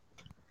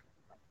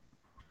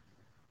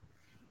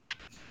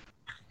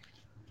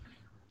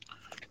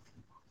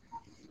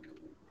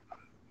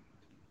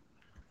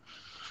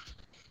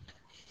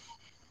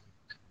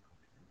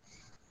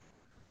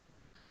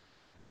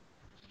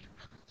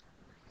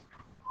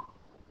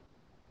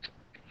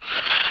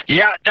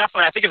 Yeah,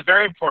 definitely. I think it's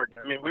very important.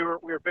 I mean, we were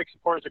big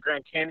supporters of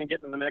Grand Canyon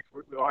getting in the mix.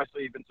 We've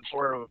obviously been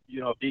supportive of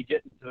V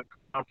getting to the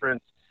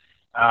conference.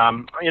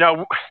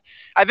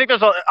 I think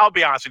I'll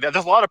be honest with you,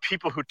 there's a lot of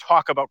people who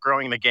talk about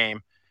growing the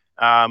game.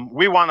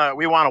 We want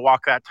to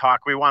walk that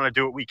talk. We want to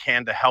do what we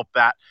can to help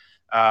that.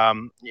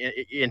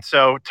 And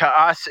so to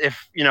us,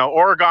 if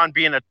Oregon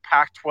being a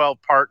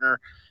Pac-12 partner,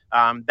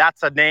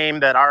 that's a name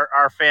that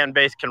our fan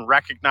base can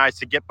recognize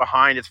to get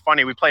behind. It's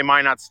funny, we play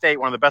Minot State,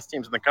 one of the best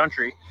teams in the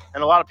country,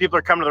 and a lot of people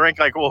are coming to the rink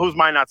like, well, who's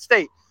Minot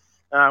State?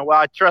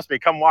 Well, trust me,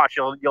 come watch,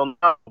 you'll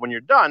know when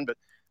you're done. But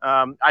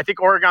I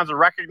think Oregon's a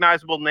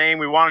recognizable name.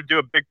 We want to do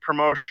a big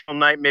promotional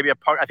night,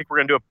 I think we're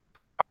going to do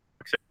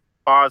a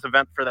pause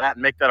event for that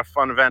and make that a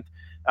fun event.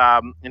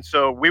 And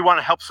so we want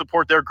to help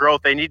support their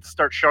growth. They need to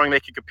start showing they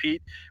can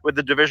compete with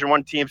the Division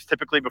I teams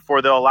typically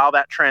before they'll allow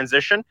that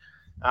transition.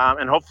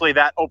 And hopefully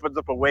that opens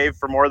up a wave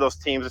for more of those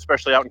teams,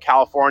 especially out in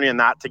California, and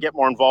that to get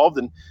more involved.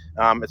 And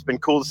it's been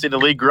cool to see the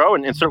league grow,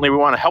 and certainly we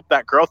want to help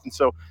that growth. And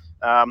so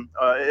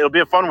it'll be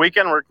a fun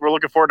weekend. We're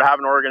looking forward to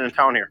having Oregon in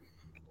town here.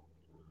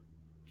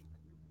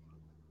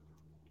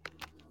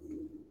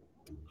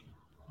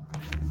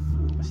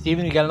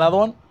 Steven, you got another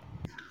one?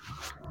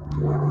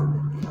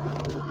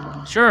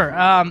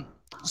 Sure.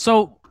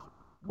 So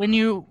when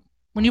you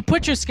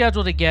put your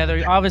schedule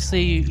together,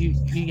 obviously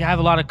you have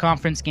a lot of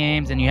conference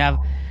games, and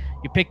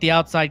you pick the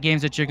outside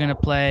games that you're going to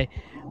play.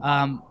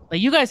 But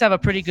you guys have a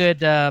pretty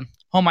good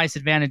home ice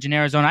advantage in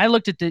Arizona. I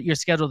looked at your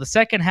schedule, the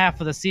second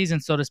half of the season,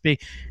 so to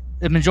speak.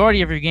 The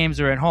majority of your games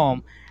are at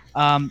home.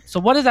 So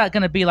what is that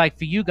going to be like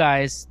for you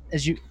guys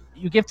as you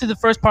get through the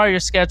first part of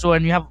your schedule,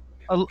 and you have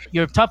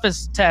your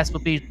toughest test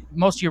will be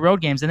most of your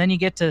road games, and then you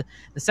get to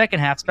the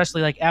second half,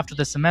 especially like after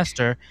the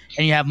semester,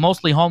 and you have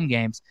mostly home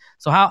games.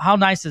 So how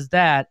nice is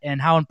that,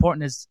 and how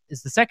important is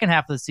the second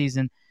half of the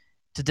season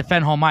to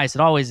defend home ice?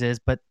 It always is,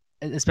 but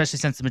especially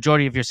since the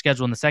majority of your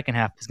schedule in the second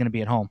half is going to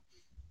be at home.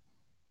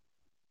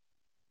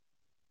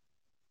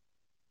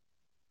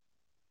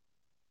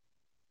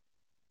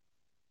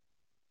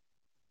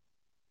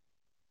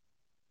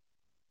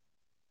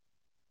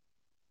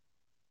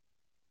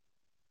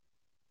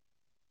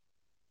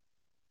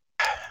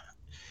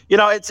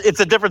 It's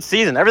a different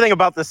season. Everything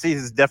about this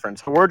season is different.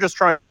 So we're just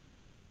trying.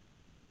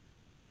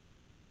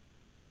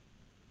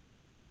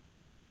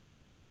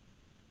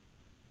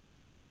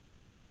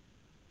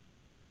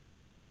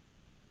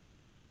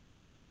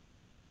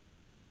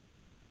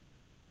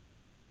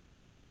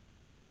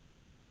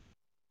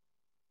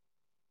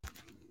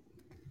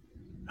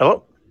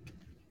 Hello?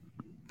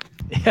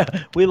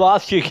 Yeah, we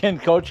lost you again,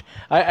 Coach.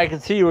 I can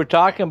see you were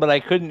talking, but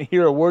I couldn't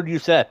hear a word you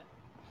said.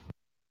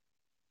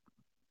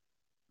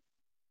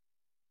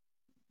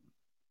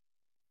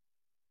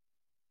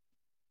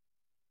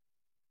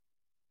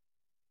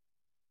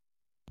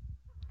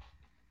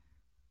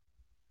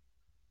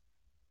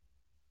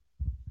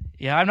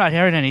 Yeah, I'm not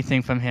hearing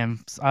anything from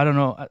him. So I don't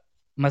know.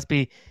 Must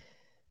be.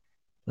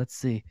 Let's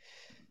see.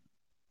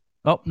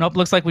 Oh, nope.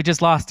 Looks like we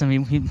just lost him.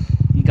 He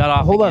got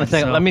off. Hold on a again,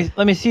 second. so-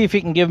 Let me see if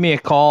he can give me a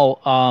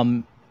call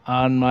on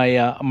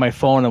my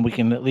phone, and we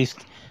can at least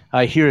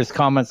hear his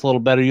comments a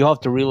little better. You'll have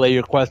to relay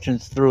your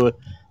questions through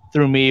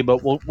me,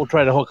 but we'll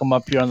try to hook him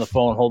up here on the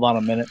phone. Hold on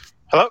a minute.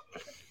 Hello?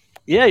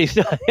 Yeah, you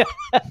still.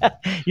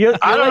 you're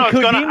I don't like know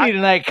what's Houdini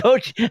tonight,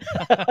 Coach.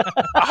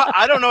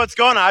 I don't know what's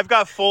going on. I've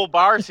got full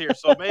bars here,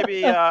 so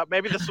maybe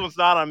this one's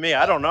not on me.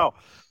 I don't know.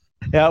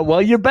 Yeah,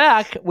 well, you're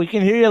back. We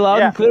can hear you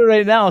loud and clear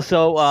right now.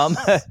 So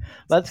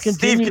let's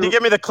continue. Steve, can you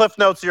give me the cliff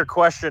notes of your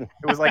question?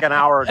 It was like an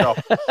hour ago.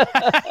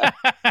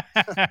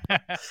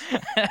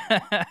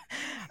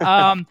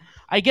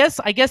 I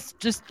guess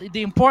just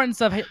the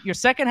importance of your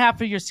second half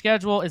of your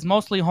schedule is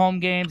mostly home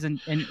games, and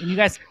you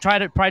guys try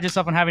to pride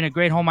yourself on having a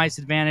great home ice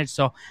advantage.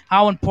 So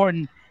how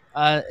important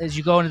as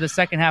you go into the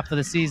second half of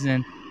the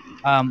season,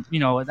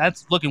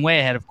 that's looking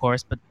way ahead, of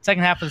course, but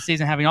second half of the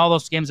season, having all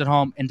those games at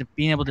home and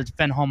being able to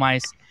defend home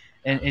ice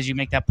as you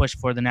make that push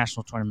for the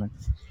national tournament.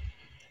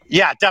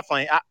 Yeah,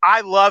 definitely.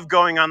 I love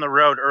going on the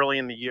road early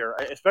in the year,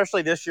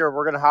 especially this year.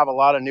 We're going to have a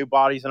lot of new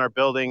bodies in our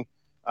building.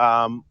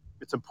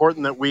 It's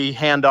important that we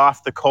hand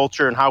off the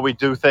culture and how we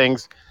do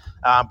things.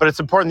 But it's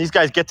important these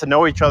guys get to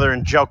know each other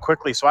and gel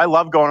quickly. So I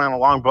love going on a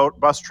long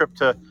bus trip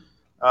to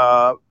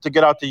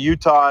get out to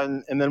Utah,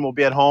 and then we'll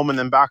be at home and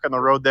then back on the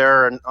road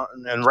there and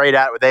right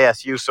at with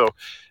ASU. So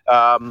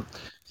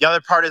the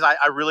other part is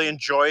I really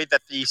enjoy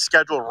that the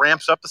schedule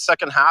ramps up the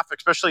second half,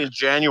 especially in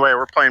January.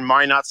 We're playing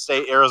Minot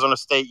State, Arizona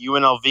State,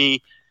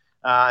 UNLV,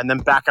 and then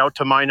back out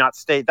to Minot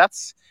State.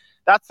 That's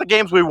the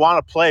games we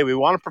want to play. We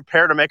want to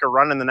prepare to make a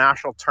run in the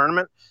national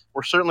tournament.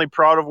 We're certainly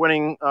proud of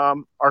winning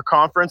our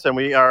conference, and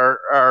we are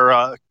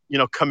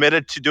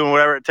committed to doing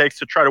whatever it takes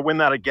to try to win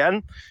that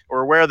again.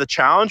 We're aware of the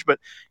challenge, but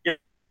you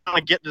want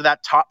to get to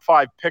that top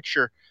 5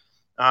 picture.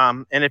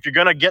 And if you're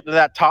going to get to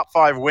that top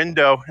 5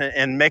 window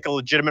and make a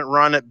legitimate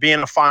run at being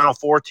a Final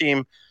Four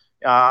team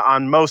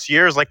on most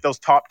years like those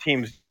top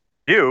teams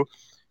do,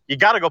 you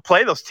got to go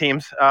play those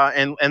teams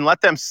and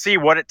let them see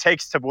what it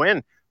takes to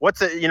win.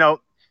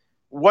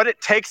 What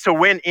it takes to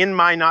win in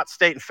Minot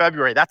State in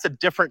February. That's a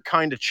different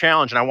kind of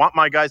challenge, and I want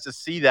my guys to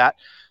see that.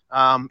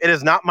 It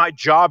is not my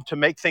job to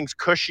make things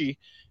cushy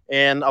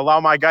and allow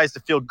my guys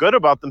to feel good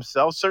about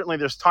themselves. Certainly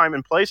there's time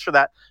and place for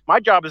that. My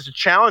job is to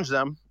challenge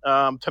them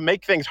to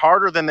make things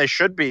harder than they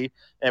should be,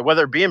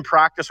 whether it be in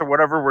practice or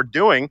whatever we're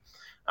doing,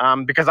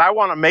 because I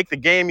want to make the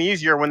game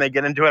easier when they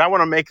get into it. I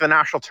want to make the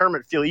national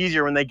tournament feel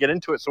easier when they get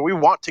into it. So we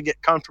want to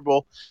get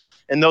comfortable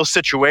in those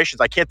situations.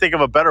 I can't think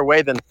of a better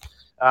way than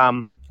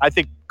I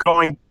think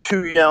going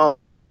to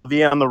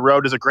UNLV on the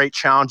road is a great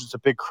challenge. It's a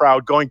big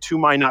crowd. Going to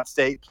Minot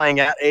State, playing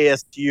at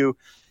ASU,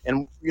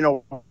 and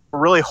we're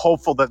really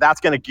hopeful that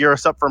that's going to gear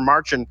us up for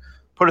March and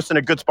put us in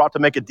a good spot to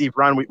make a deep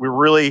run.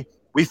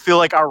 We feel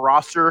like our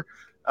roster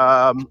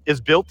is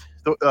built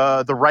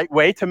the right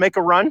way to make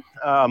a run,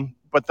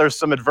 but there's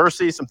some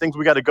adversity, some things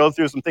we got to go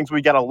through, some things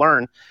we got to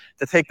learn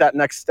to take that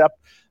next step.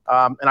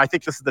 And I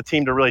think this is the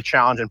team to really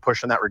challenge and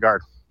push in that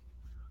regard.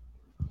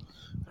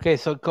 Okay,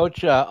 so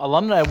Coach,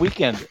 Alumni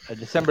Weekend,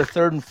 December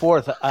 3rd and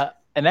 4th,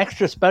 an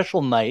extra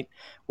special night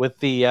with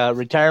the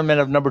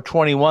retirement of number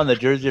 21, the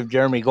jersey of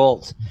Jeremy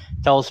Goltz.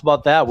 Tell us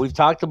about that. We've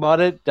talked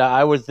about it.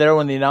 I was there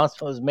when the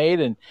announcement was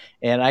made,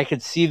 and I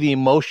could see the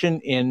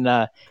emotion in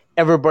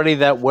everybody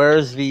that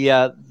wears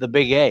the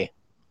Big A.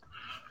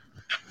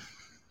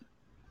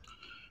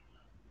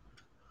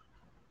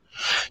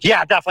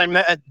 Yeah, definitely.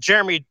 I mean,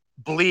 Jeremy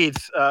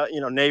bleeds,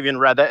 Navy and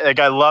red. That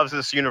guy loves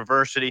this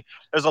university.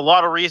 There's a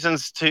lot of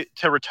reasons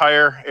to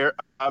retire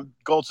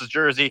Goltz's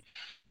jersey.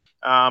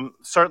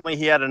 Certainly,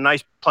 he had a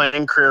nice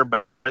playing career,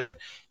 but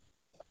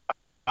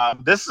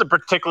this is a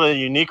particularly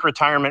unique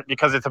retirement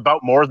because it's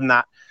about more than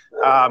that.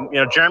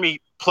 Jeremy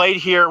played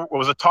here,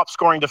 was a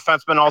top-scoring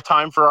defenseman all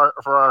time for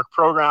our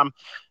program.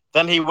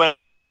 Then he went.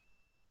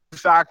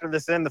 Factor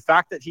this in, the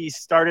fact that he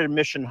started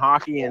Mission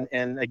Hockey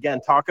and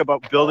again talk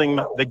about building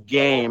the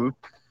game.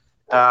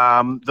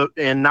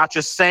 and not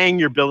just saying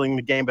you're building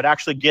the game, but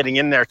actually getting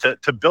in there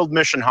to build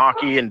mission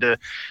hockey and to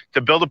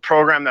build a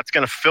program that's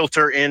going to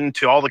filter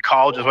into all the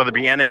colleges, whether it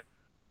be in it.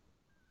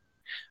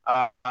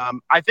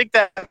 I think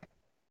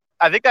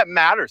that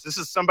matters. This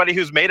is somebody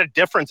who's made a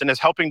difference and is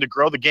helping to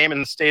grow the game in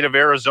the state of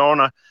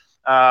Arizona.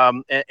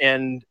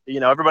 And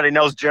everybody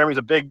knows Jeremy's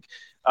a big,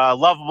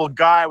 lovable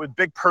guy with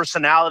big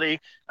personality.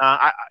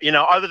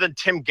 Other than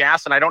Tim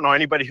Gasson, I don't know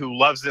anybody who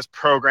loves this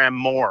program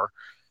more.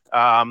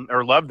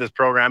 Or loved this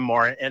program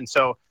more. And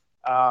so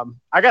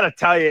I got to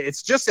tell you,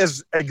 it's just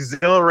as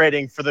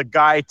exhilarating for the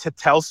guy to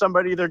tell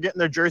somebody they're getting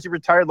their jersey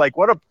retired. Like,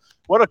 what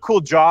a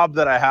cool job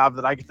that I have,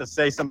 that I get to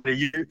say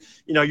somebody,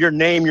 your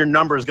name, your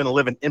number is going to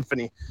live in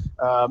infamy.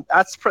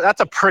 That's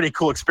a pretty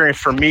cool experience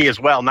for me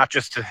as well, not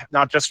just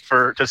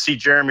to see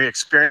Jeremy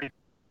experience.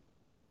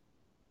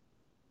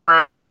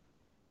 I'll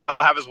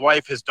have his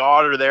wife, his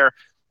daughter there.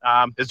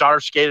 His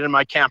daughter skated in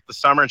my camp this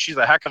summer, and she's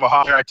a heck of a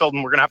hopper. I told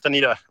him we're gonna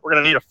need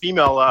a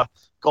female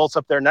goals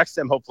up there next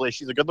to him. Hopefully,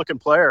 she's a good-looking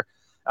player.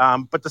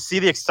 But to see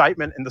the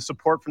excitement and the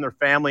support from their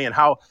family and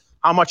how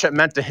much it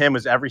meant to him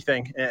was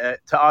everything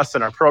to us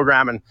and our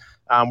program.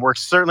 And we're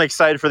certainly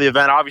excited for the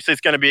event. Obviously,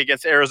 it's going to be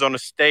against Arizona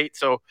State,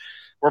 so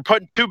we're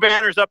putting 2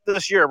 banners up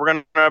this year. We're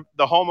going to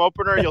the home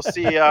opener. You'll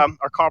see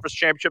our conference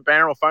championship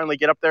banner will finally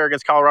get up there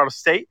against Colorado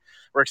State.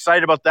 We're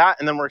excited about that,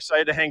 and then we're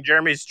excited to hang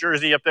Jeremy's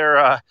jersey up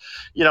there,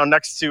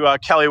 next to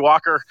Kelly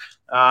Walker,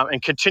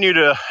 and continue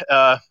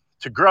to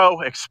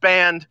grow,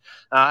 expand,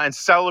 and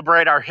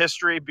celebrate our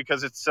history,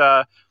 because it's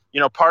part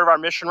of our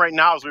mission right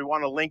now is we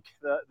want to link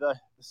the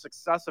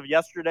success of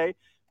yesterday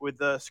with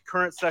the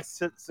current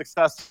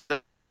success,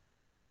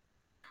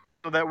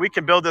 so that we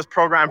can build this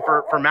program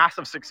for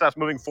massive success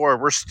moving forward.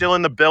 We're still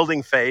in the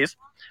building phase.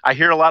 I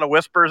hear a lot of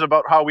whispers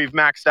about how we've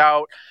maxed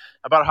out,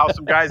 about how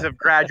some guys have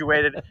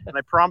graduated, and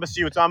I promise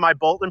you it's on my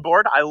bulletin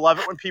board. I love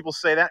it when people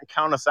say that and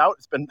count us out.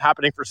 It's been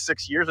happening for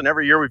 6 years, and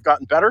every year we've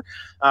gotten better.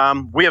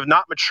 We have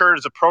not matured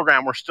as a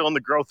program. We're still in the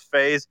growth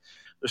phase.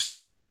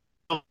 There's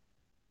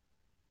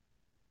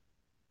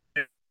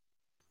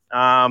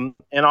and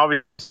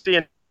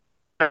obviously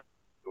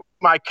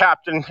my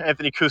captain,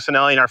 Anthony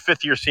Cusinelli, and our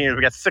fifth-year seniors.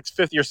 We got 6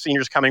 fifth-year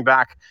seniors coming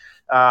back.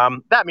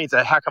 That means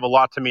a heck of a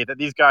lot to me, that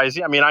these guys,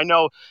 I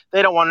know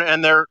they don't want to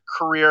end their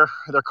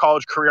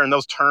college career in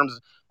those terms.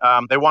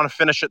 They want to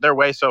finish it their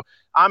way. So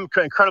I'm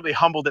incredibly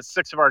humbled that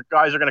 6 of our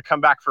guys are going to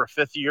come back for a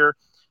 5th year.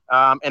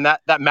 And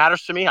that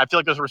matters to me. I feel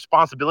like there's a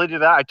responsibility to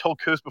that. I told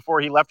Cus before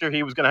he left here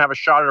he was going to have a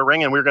shot at a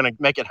ring, and we were going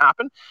to make it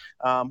happen.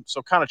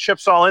 So kind of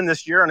chips all in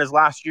this year and his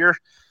last year.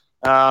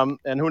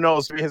 And who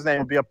knows, his name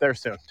will be up there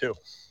soon too.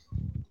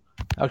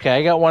 Okay,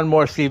 I got one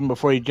more, Stephen,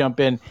 before you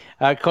jump in.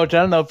 Coach, I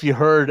don't know if you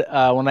heard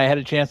when I had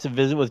a chance to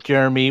visit with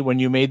Jeremy when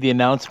you made the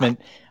announcement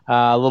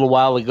a little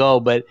while ago,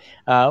 but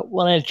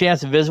when I had a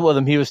chance to visit with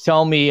him, he was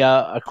telling me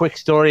a quick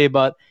story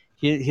about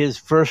his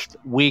first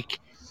week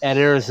at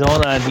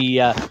Arizona, and he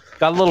got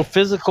a little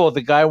physical with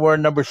the guy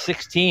wearing number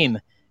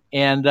 16,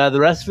 and the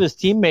rest of his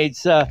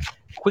teammates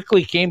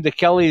quickly came to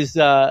Kelly's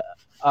I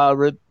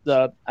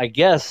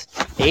guess,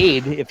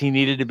 aid, if he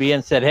needed to be,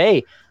 and said,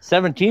 hey,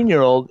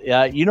 17-year-old,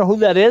 you know who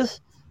that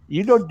is?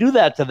 You don't do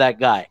that to that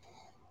guy.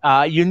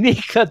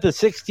 Unique that the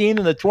 16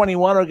 and the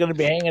 21 are going to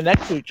be hanging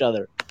next to each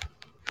other.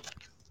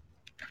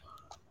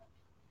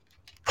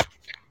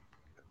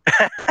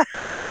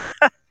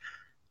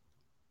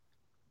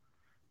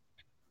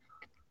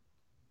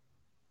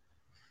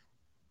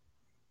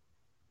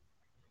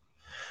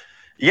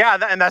 Yeah,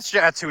 and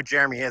that's who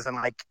Jeremy is. And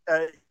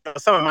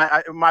some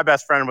of my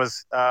best friend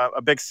was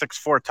a big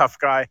 6'4" tough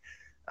guy,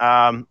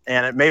 and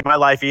it made my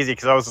life easy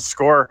because I was a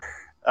scorer.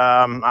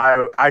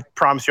 I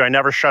promise you, I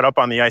never shut up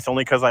on the ice,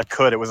 only because I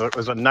could. It was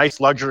a nice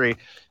luxury.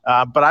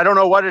 But I don't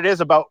know what it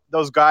is about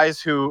those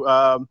guys who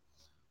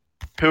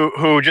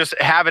just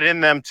have it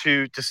in them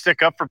to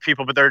stick up for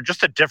people, but they're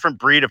just a different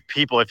breed of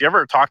people. If you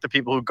ever talk to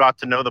people who got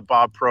to know the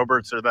Bob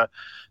Proberts or the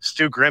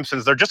Stu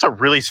Grimsons, they're just a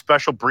really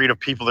special breed of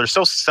people. They're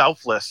so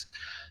selfless,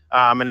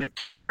 and it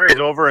carries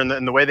over in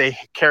the way they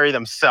carry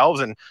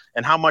themselves and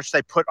how much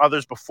they put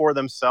others before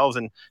themselves.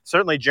 And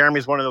certainly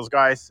Jeremy's one of those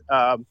guys.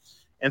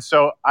 And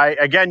so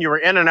you were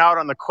in and out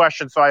on the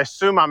question, so I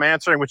assume I'm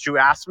answering what you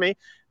asked me.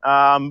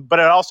 But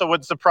it also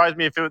wouldn't surprise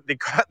me if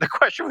the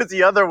question was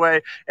the other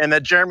way and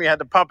that Jeremy had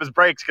to pump his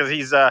brakes, because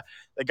he's the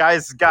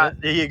guy's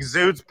he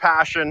exudes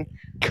passion.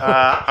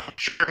 I'm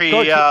sure he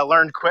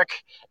learned quick,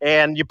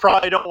 and you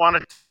probably don't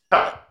want to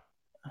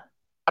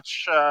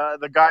touch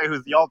the guy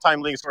who's the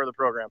all-time leading scorer of the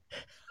program.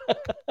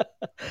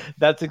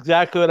 That's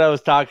exactly what I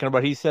was talking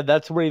about. He said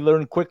that's where he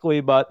learned quickly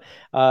about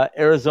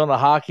Arizona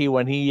hockey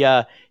when he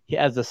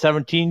as a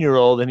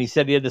 17-year-old, and he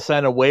said he had to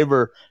sign a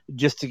waiver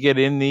just to get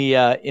in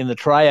the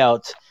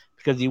tryouts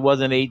because he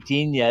wasn't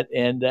 18 yet,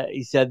 and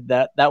he said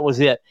that was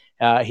it.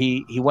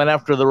 He went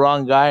after the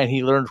wrong guy, and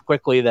he learned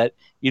quickly that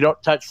you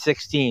don't touch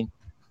 16.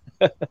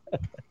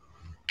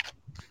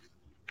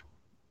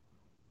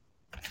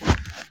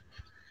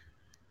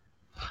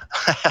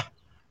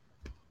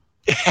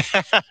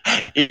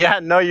 Yeah,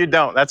 no, you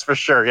don't. That's for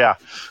sure. Yeah.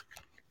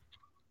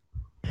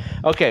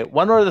 Okay,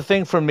 one other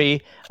thing for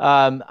me.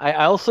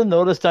 I also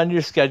noticed on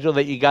your schedule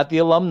that you got the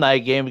alumni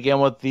game again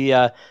with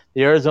the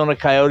Arizona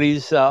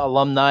Coyotes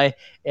alumni.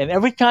 And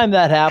every time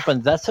that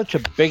happens, that's such a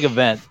big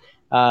event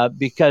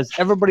because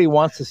everybody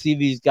wants to see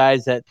these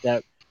guys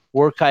that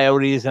were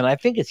Coyotes. And I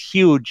think it's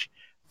huge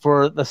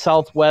for the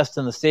Southwest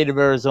and the state of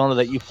Arizona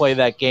that you play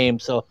that game.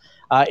 So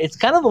it's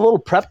kind of a little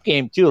prep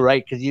game too,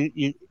 right? Because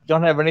you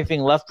don't have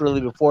anything left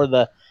really before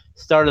the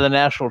start of the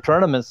national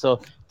tournament.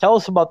 So tell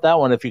us about that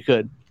one if you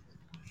could.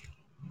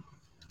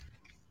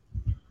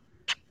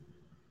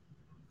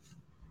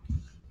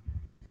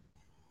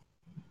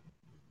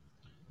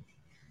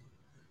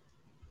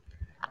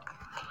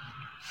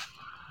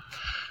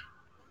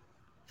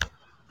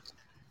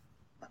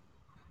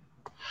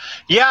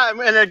 Yeah,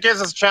 and it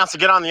gives us a chance to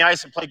get on the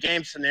ice and play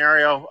game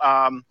scenario.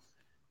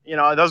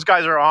 Those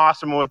guys are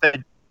awesome with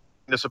it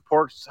to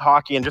support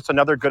hockey, and just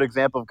another good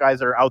example of guys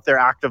that are out there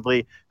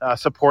actively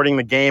supporting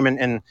the game.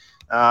 And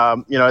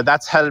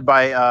that's headed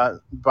by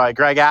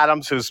Greg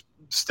Adams, who's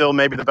still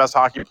maybe the best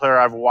hockey player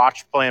I've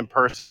watched play in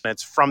person.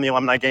 It's from the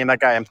alumni game. That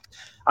guy,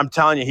 I'm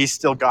telling you, he's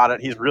still got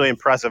it. He's really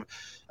impressive.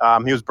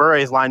 He was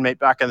Bure's line mate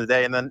back in the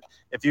day. And then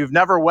if you've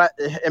met Wayne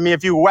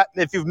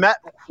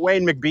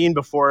McBean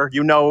before,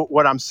 you know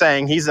what I'm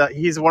saying.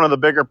 He's one of the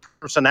bigger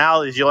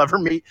personalities you'll ever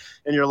meet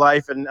in your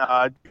life. And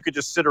you could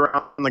just sit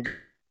around the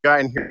guy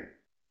and hear.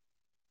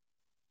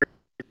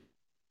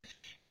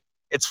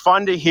 It's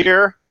fun to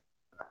hear.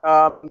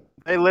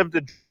 They lived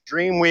a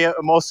dream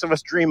most of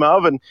us dream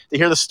of, and to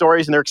hear the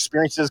stories and their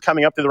experiences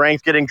coming up through the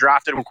ranks, getting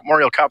drafted with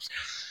Memorial Cups.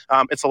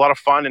 It's a lot of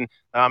fun, and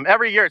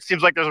every year it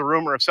seems like there's a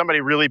rumor of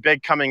somebody really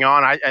big coming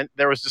on. And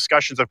there was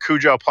discussions of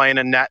Cujo playing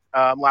in net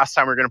last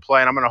time we were going to play,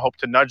 and I'm going to hope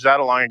to nudge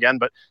that along again.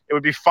 But it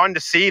would be fun to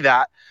see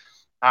that.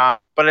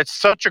 But it's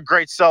such a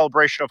great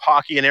celebration of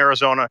hockey in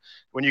Arizona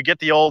when you get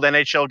the old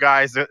NHL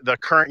guys, the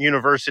current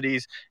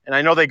universities, and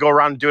I know they go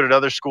around and do it at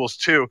other schools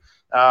too.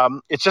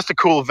 It's just a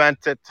cool event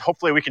that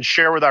hopefully we can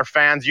share with our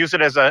fans, use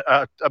it as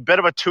a bit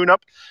of a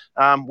tune-up.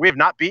 We have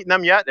not beaten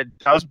them yet. It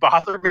does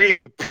bother me.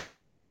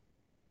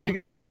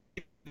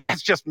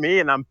 It's just me,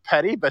 and I'm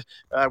petty, but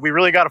we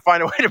really got to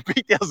find a way to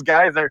beat those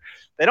guys.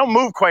 They don't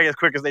move quite as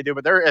quick as they do,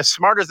 but they're as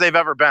smart as they've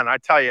ever been. I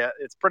tell you,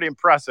 it's pretty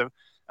impressive.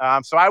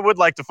 So I would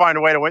like to find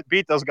a way to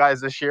beat those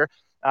guys this year.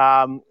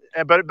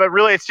 But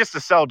really, it's just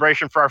a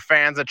celebration for our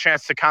fans, a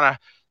chance to kind of,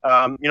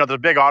 the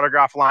big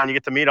autograph line. You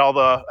get to meet all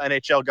the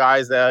NHL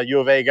guys, the U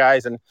of A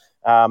guys, and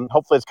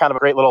hopefully it's kind of a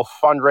great little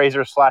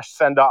fundraiser /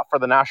 send-off for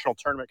the national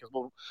tournament, because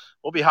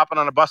we'll be hopping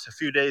on a bus a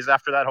few days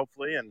after that,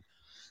 hopefully. And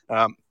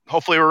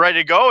hopefully we're ready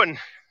to go and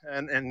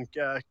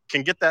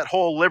can get that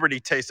whole Liberty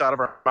taste out of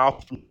our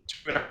mouth from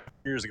 2.5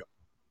 years ago.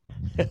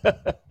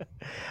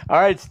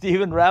 All right,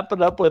 Stephen, wrap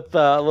it up with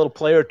a little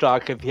player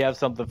talk if you have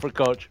something for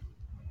Coach.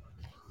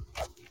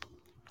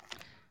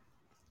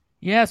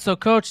 Yeah, so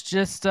Coach,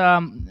 just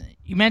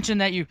you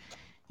mentioned that you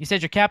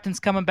said your captain's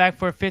coming back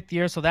for a 5th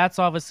year, so that's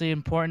obviously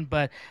important.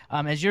 But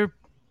as you're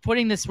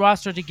putting this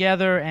roster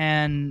together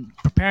and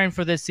preparing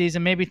for this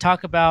season, maybe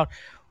talk about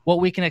what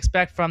we can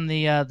expect from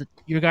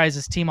your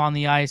guys' team on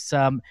the ice.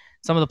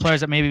 Some of the players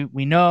that maybe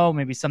we know,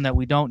 maybe some that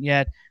we don't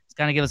yet. Just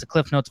kind of give us a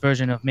Cliff Notes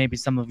version of maybe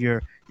some of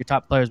your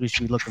top players we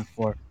should be looking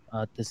for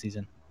this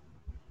season.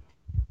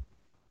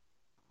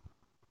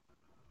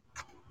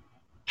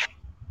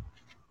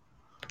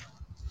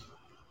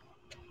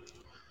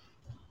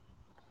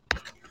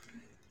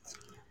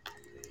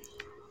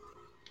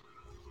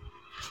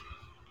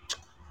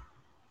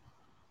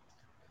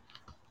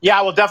 Yeah,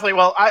 well, definitely.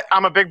 Well,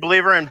 I'm a big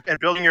believer in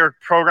building your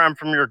program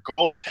from your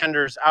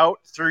goaltenders out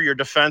through your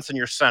defense and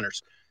your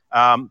centers.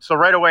 So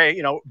right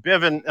away,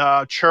 Biv and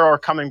Churro are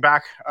coming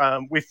back.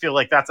 We feel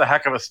like that's a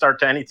heck of a start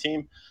to any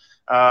team.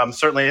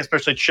 Certainly,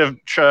 especially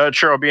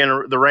Churro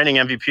being the reigning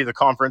MVP of the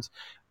conference.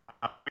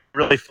 We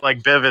really feel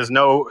like Biv is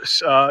no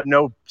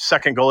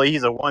second goalie.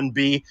 He's a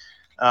 1B.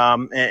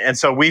 And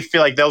so we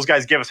feel like those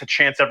guys give us a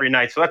chance every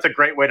night. So that's a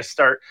great way to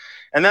start.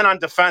 And then on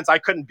defense, I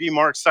couldn't be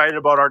more excited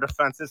about our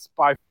defense. This is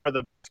by far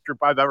the best group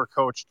I've ever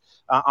coached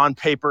on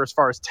paper as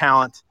far as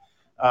talent.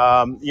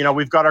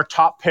 We've got our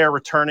top pair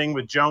returning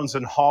with Jones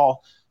and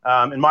Hall.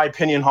 In my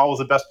opinion, Hall was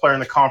the best player in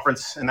the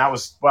conference, and that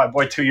was,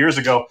 2 years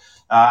ago.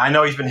 I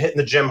know he's been hitting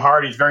the gym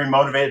hard. He's very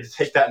motivated to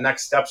take that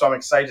next step, so I'm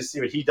excited to see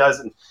what he does.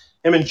 And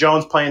him and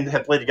Jones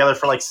have played together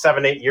for like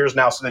 7-8 years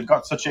now, so they've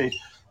got such a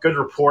good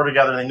rapport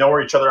together, and they know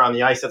where each other on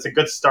the ice. That's a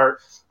good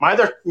start. My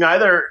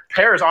other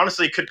pairs,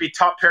 honestly, could be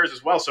top pairs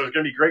as well, so it's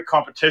going to be great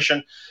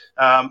competition.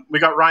 We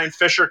got Ryan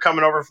Fisher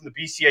coming over from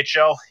the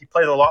BCHL. He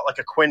plays a lot like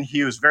a Quinn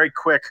Hughes, very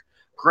quick,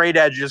 great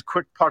edges,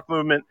 quick puck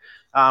movement.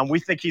 We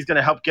think he's going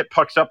to help get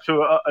pucks up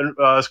to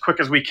as quick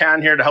as we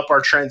can here to help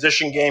our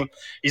transition game.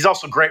 He's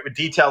also great with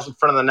details in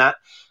front of the net.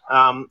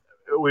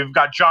 We've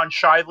got John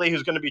Shively,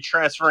 who's going to be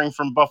transferring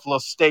from Buffalo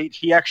State.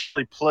 He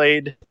actually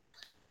played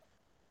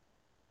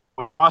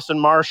with Austin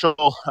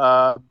Marshall,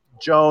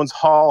 Jones,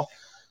 Hall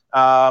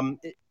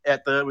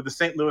with the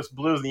St. Louis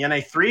Blues in the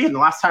NA3. And the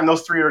last time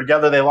those three were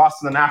together, they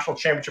lost in the national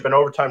championship in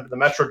overtime to the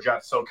Metro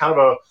Jets. So kind of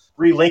a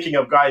relinking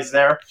of guys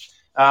there.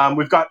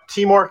 We've got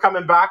Timor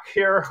coming back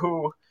here,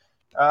 who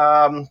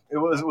it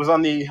was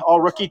on the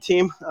all-rookie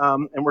team,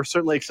 and we're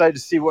certainly excited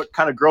to see what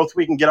kind of growth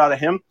we can get out of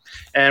him.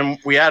 And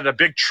we added a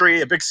big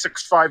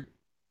 6'5"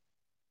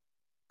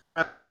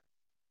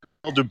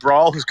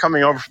 Dubral, who's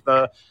coming over from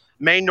the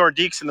Maine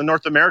Nordiques in the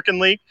North American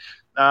League.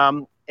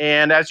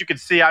 And as you can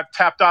see, I've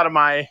tapped out of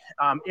my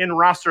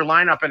in-roster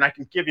lineup, and I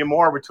can give you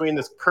more between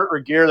this Kurt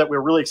Regier that we're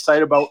really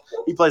excited about.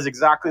 He plays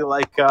exactly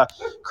like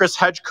Chris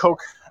Hedgecock,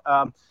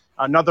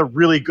 another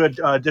really good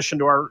addition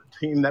to our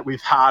team that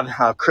we've had.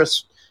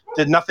 Chris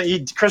did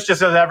nothing. Chris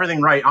just does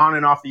everything right on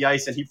and off the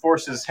ice, and he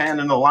forced his hand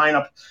in the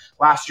lineup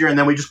last year, and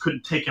then we just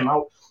couldn't take him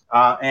out.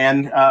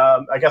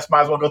 I guess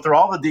might as well go through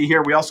all the D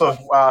here. We also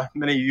have,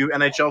 many of you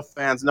NHL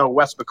fans know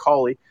Wes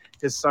McCauley.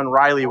 His son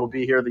Riley will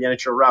be here, the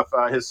NHL ref.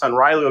 His son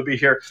Riley will be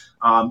here.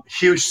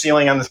 Huge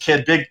ceiling on this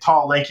kid. Big,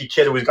 tall, lanky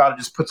kid who's got to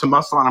just put some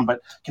muscle on him,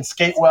 but can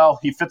skate well.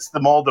 He fits the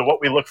mold of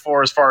what we look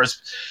for as far as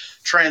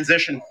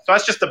transition. So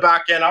that's just the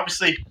back end.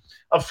 Obviously,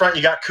 up front,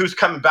 you got Coos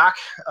coming back.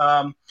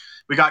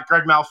 We got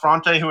Greg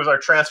Malfronte, who was our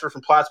transfer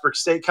from Plattsburgh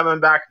State, coming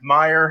back.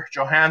 Meyer,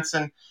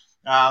 Johansson,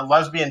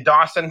 Lesby, and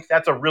Dawson.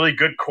 That's a really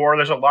good core.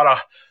 There's a lot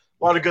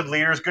of good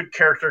leaders, good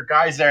character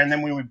guys there. And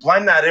then when we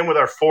blend that in with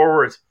our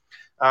forwards,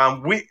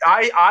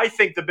 I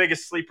think the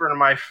biggest sleeper in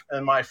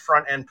my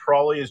front end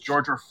probably is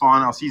George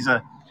Orfanos. He's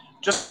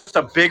just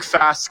a big,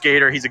 fast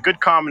skater. He's a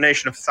good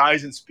combination of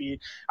size and speed.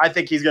 I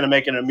think he's going to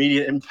make an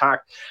immediate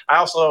impact. I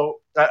also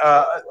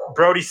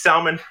Brody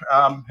Selman,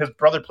 his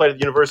brother played at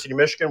the University of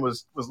Michigan,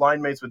 was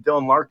line mates with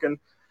Dylan Larkin.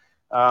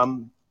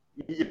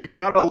 You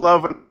gotta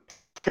love him.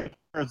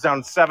 Turns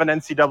down 7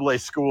 NCAA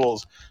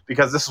schools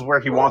because this is where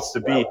he wants to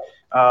be.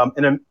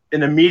 An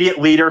immediate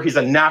leader. He's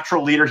a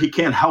natural leader. He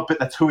can't help it.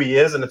 That's who he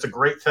is, and it's a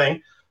great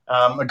thing.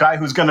 A guy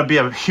who's going to be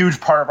a huge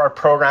part of our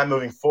program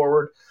moving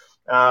forward.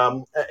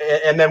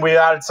 And then we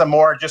added some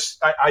more.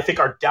 I think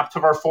our depth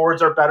of our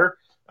forwards are better.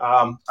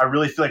 I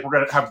really feel like we're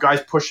going to have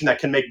guys pushing that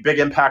can make big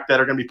impact, that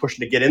are going to be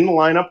pushing to get in the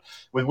lineup,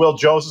 with Will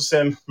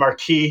Josephson,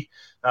 Marquis,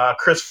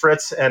 Chris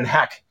Fritz, and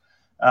Heck.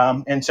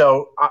 And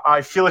so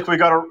I feel like we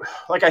got to,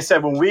 like I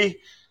said, when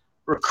we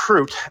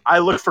recruit, I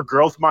look for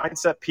growth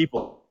mindset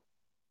people.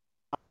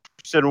 I'm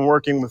interested in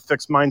working with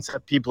fixed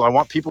mindset people. I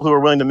want people who are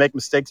willing to make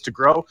mistakes to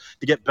grow,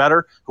 to get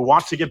better, who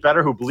want to get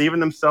better, who believe in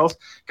themselves,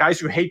 guys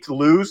who hate to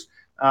lose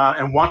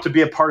and want to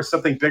be a part of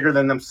something bigger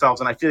than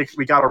themselves. And I feel like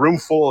we got a room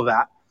full of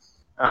that.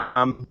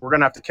 We're going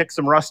to have to kick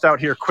some rust out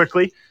here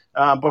quickly.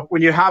 But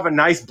when you have a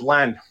nice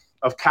blend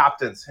of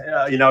captains,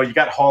 you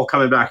got Hall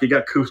coming back, you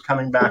got Coos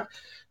coming back,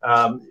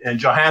 and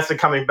Johansson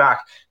coming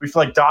back. We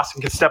feel like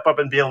Dawson can step up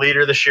and be a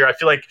leader this year. I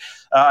feel like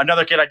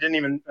another kid I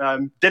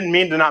didn't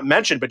mean to not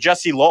mention, but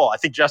Jesse Lowell. I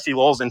think Jesse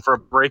Lowell's in for a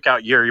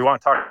breakout year. You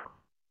want to talk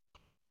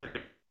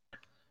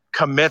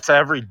commits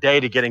every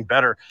day to getting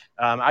better.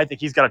 I think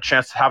he's got a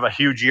chance to have a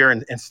huge year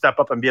and step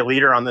up and be a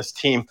leader on this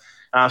team.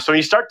 So when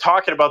you start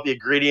talking about the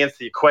ingredients,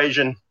 the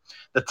equation,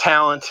 the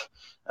talent,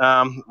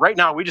 right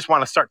now we just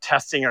want to start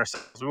testing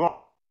ourselves. We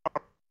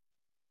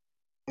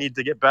need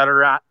to get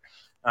better at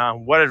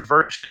what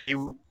adversity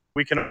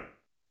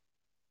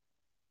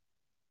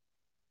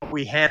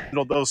we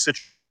handle those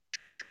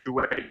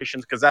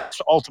situations, because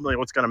that's ultimately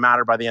what's going to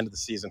matter by the end of the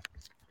season.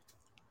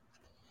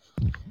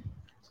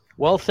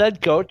 Well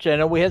said, Coach. I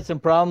know we had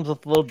some problems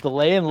with a little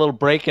delay and a little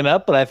breaking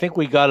up, but I think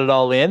we got it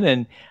all in.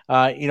 And,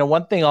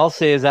 one thing I'll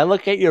say is I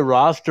look at your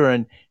roster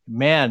and,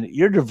 man,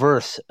 you're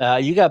diverse.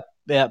 You got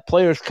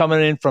players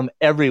coming in from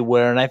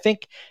everywhere. And I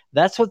think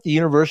that's what the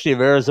University of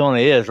Arizona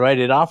is, right?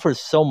 It offers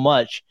so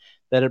much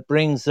that it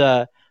brings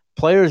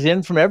players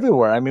in from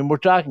everywhere. I mean, we're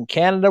talking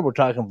Canada, we're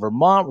talking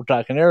Vermont, we're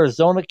talking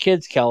Arizona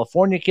kids,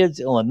 California kids,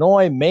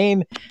 Illinois,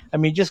 Maine. I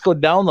mean, just go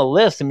down the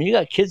list. I mean, you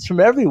got kids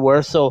from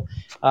everywhere. So,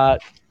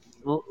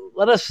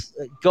 let us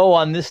go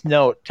on this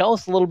note. Tell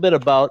us a little bit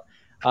about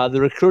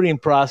the recruiting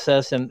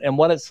process and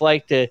what it's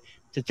like to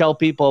tell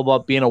people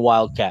about being a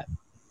Wildcat.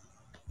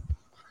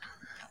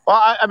 Well,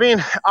 I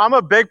mean, I'm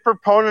a big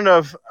proponent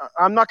of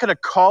I'm not going to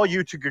call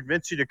you to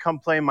convince you to come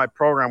play in my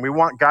program. We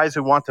want guys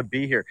who want to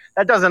be here.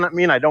 That doesn't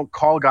mean I don't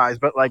call guys,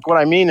 but like what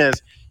I mean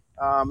is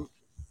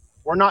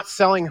we're not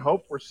selling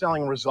hope. We're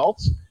selling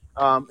results.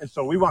 And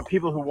so we want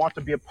people who want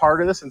to be a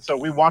part of this. And so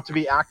we want to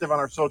be active on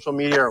our social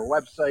media, our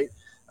website.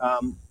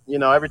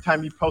 Every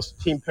time you post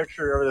a team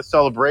picture or the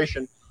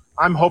celebration,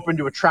 I'm hoping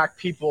to attract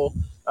people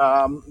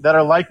that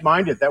are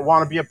like-minded, that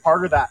want to be a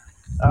part of that.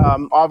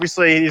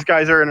 Obviously, these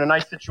guys are in a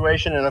nice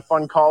situation in a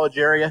fun college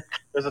area.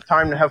 There's a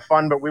time to have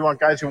fun, but we want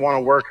guys who want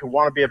to work, who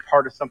want to be a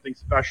part of something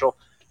special.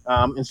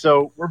 And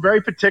so we're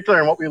very particular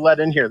in what we let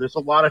in here. There's a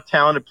lot of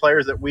talented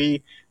players that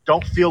we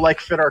don't feel like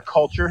fit our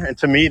culture. And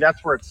to me,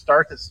 that's where it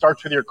starts. It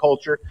starts with your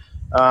culture.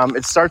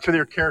 It starts with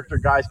your character,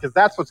 guys, because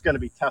that's what's going to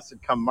be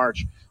tested come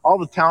March. All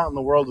the talent in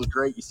the world is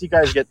great. You see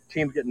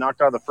teams get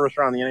knocked out of the first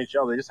round in the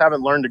NHL. They just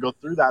haven't learned to go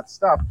through that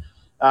stuff.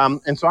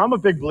 And so I'm a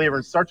big believer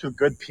in starts with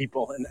good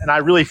people. And I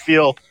really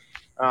feel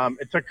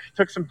it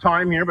took some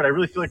time here, but I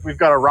really feel like we've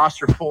got a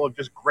roster full of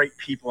just great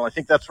people. I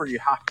think that's where you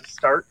have to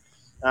start.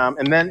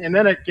 And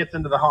then it gets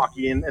into the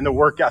hockey and the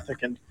work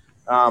ethic. And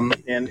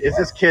And is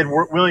this kid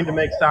willing to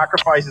make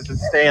sacrifices and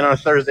stay in on a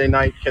Thursday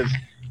night because,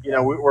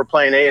 we're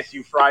playing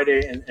ASU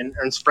Friday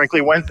and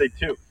Sprinkley Wednesday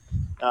too.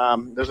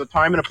 There's a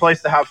time and a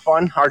place to have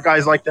fun. Our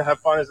guys like to have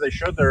fun as they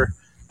should.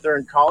 They're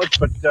in college,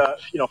 but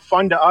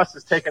fun to us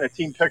is taking a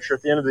team picture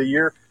at the end of the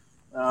year.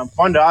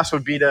 Fun to us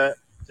would be to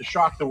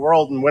shock the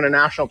world and win a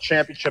national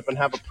championship and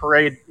have a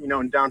parade,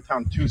 in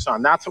downtown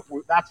Tucson. That's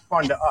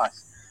fun to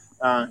us,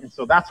 and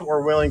so that's what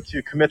we're willing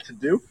to commit to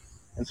do.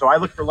 And so I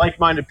look for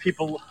like-minded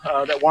people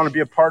that want to be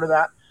a part of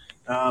that.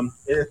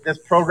 This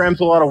program's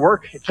a lot of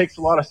work. It takes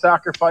a lot of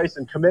sacrifice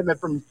and commitment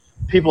from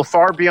people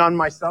far beyond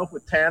myself,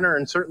 with Tanner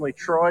and certainly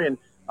Troy and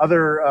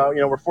other.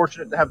 We're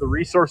fortunate to have the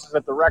resources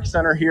at the rec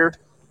center here.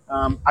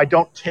 I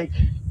don't take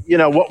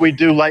what we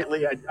do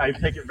lightly. I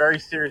take it very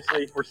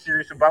seriously. We're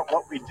serious about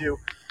what we do,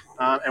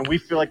 and we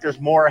feel like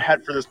there's more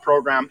ahead for this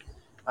program.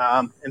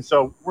 And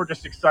so we're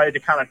just excited to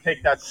kind of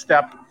take that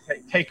step,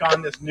 take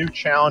on this new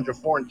challenge of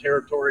foreign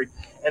territory.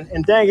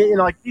 And dang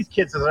it, these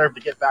kids deserve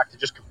to get back to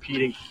just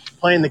competing,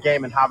 playing the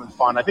game, and having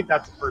fun. I think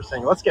that's the first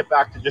thing. Let's get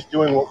back to just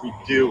doing what we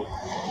do.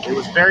 It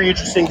was very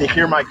interesting to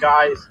hear my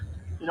guys.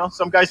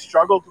 Some guys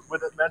struggled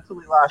with it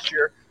mentally last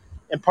year.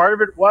 And part of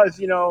it was,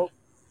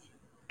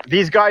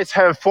 these guys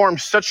have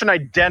formed such an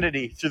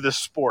identity through the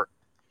sport.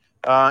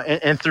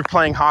 And through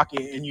playing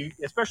hockey, and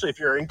especially if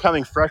you're an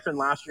incoming freshman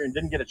last year and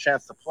didn't get a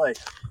chance to play,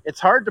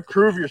 it's hard to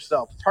prove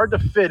yourself. It's hard to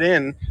fit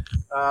in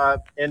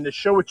and to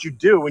show what you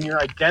do when your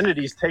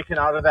identity is taken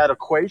out of that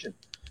equation.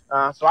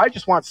 So I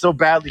just want so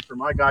badly for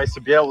my guys to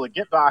be able to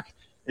get back,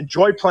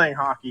 enjoy playing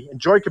hockey,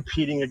 enjoy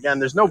competing again.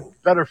 There's no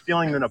better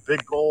feeling than a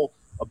big goal,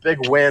 a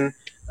big win.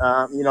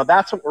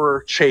 That's what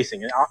we're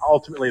chasing. And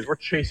ultimately, is we're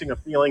chasing a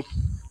feeling,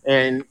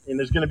 and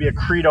there's going to be a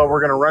credo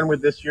we're going to run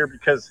with this year,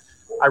 because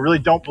I really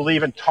don't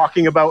believe in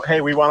talking about,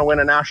 hey, we want to win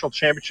a national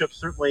championship.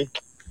 Certainly,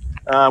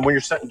 when you're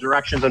setting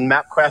directions on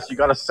MapQuest, you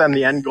got to send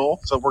the end goal.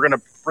 So we're going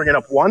to bring it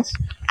up once.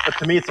 But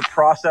to me, it's a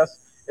process.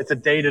 It's a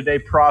day-to-day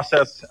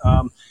process.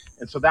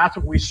 And so that's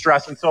what we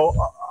stress. And so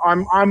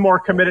I'm more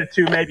committed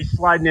to maybe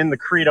sliding in the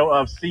credo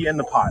of see in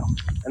the pile.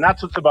 And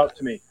that's what's about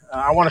to me.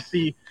 I want to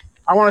see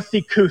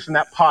Coos in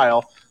that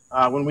pile.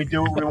 When we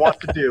do what we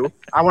want to do,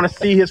 I want to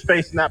see his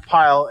face in that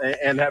pile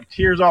and have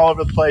tears all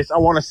over the place. I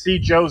want to see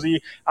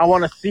Josie. I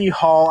want to see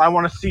Hall. I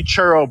want to see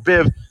Churro,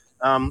 Biv,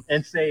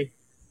 and say,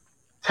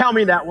 tell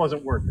me that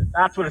wasn't worth it.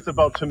 That's what it's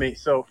about to me.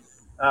 So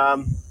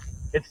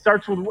it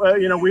starts with,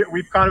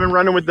 we've kind of been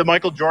running with the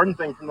Michael Jordan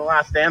thing from The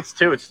Last Dance,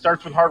 too. It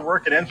starts with hard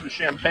work. It ends with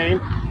champagne.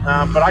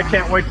 But I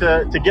can't wait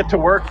to get to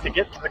work, to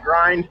get to the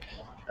grind,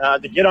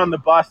 to get on the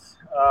bus,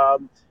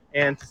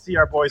 and to see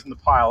our boys in the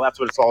pile. That's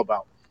what it's all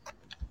about.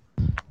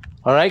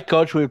 All right,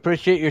 Coach, we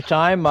appreciate your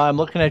time. I'm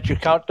looking at your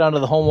countdown to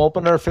the home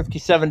opener,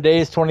 57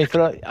 days,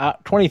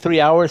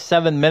 23 hours,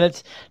 7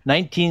 minutes,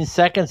 19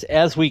 seconds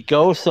as we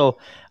go. So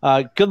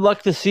good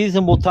luck this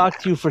season. We'll talk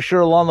to you for sure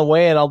along the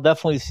way, and I'll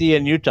definitely see you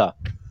in Utah.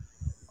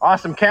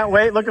 Awesome. Can't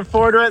wait. Looking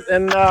forward to it,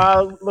 and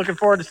looking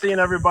forward to seeing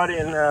everybody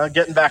and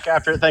getting back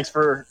after it. Thanks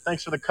for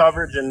the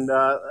coverage, and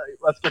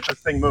let's get this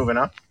thing moving,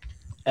 huh?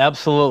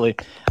 Absolutely.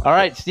 All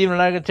right, Stephen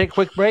and I are going to take a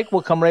quick break.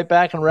 We'll come right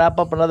back and wrap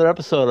up another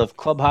episode of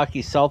Club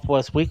Hockey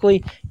Southwest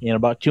Weekly in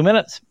about 2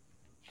 minutes.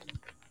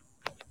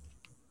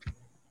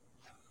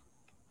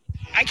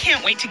 I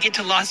can't wait to get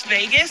to Las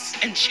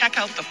Vegas and check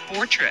out the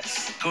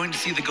Fortress. Going to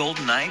see the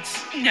Golden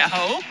Knights?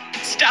 No,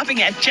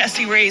 stopping at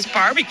Jesse Ray's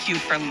Barbecue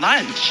for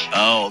lunch.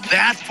 Oh,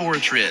 that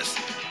Fortress.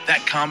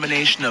 That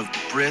combination of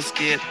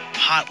brisket,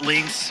 hot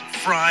links,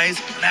 fries,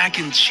 mac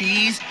and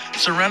cheese,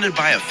 surrounded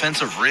by a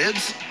fence of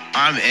ribs?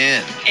 I'm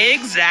in.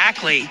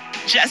 Exactly.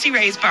 Jesse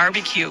Ray's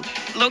Barbecue,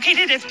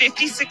 located at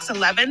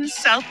 5611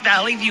 South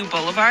Valley View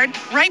Boulevard,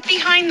 right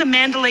behind the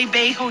Mandalay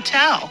Bay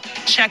Hotel.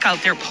 Check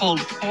out their pulled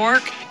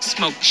pork,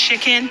 smoked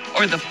chicken,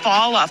 or the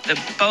fall off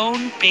the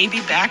bone baby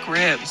back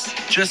ribs.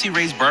 Jesse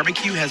Ray's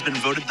Barbecue has been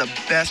voted the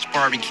best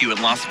barbecue in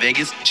Las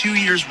Vegas 2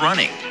 years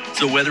running.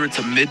 So whether it's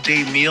a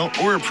midday meal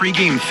or a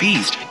pregame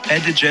feast,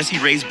 head to Jesse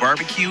Ray's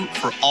Barbecue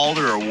for all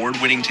their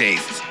award-winning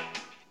tastes.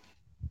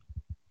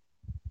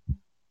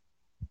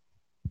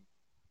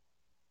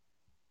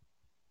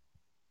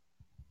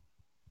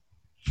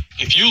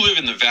 If you live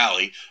in the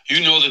Valley,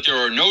 you know that there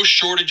are no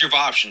shortage of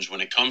options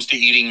when it comes to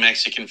eating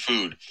Mexican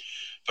food.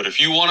 But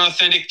if you want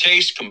authentic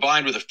taste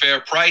combined with a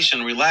fair price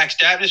and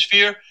relaxed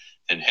atmosphere,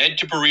 then head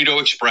to Burrito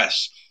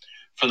Express.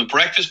 From the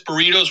breakfast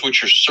burritos,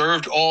 which are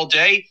served all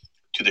day,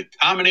 to the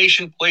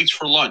combination plates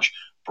for lunch,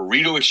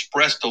 Burrito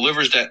Express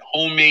delivers that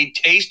homemade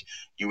taste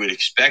you would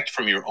expect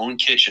from your own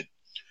kitchen.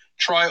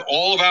 Try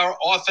all of our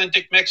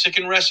authentic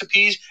Mexican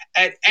recipes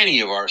at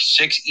any of our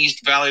 6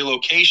 East Valley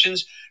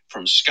locations,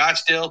 from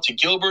Scottsdale to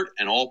Gilbert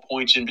and all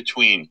points in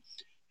between.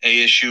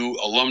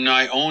 ASU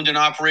alumni owned and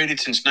operated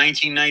since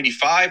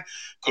 1995.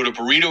 Go to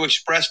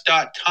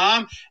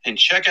burritoexpress.com and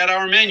check out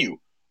our menu,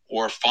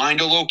 or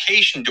find a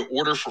location to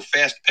order for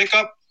fast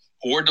pickup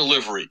or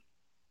delivery.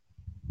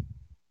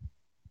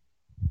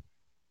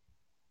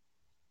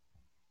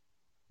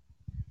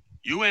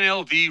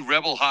 UNLV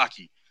Rebel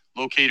Hockey,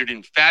 located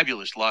in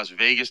fabulous Las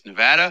Vegas,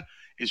 Nevada,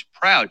 is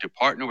proud to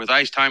partner with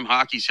Icetime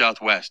Hockey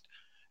Southwest.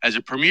 As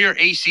a premier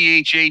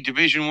ACHA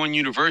Division I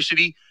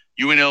university,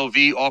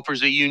 UNLV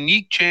offers a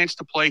unique chance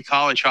to play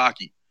college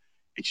hockey.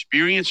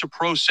 Experience a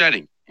pro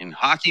setting in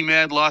Hockey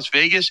Mad Las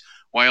Vegas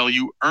while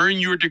you earn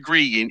your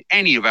degree in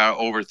any of our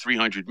over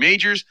 300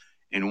 majors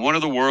in one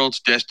of the world's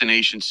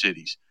destination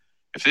cities.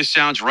 If this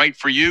sounds right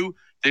for you,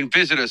 then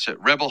visit us at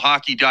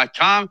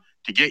rebelhockey.com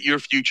to get your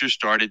future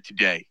started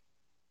today.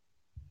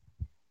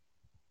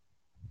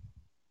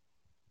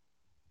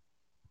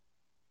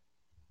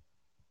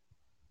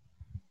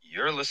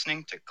 You're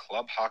listening to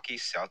Club Hockey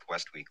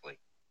Southwest Weekly.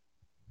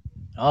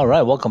 All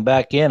right, welcome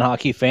back in,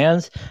 hockey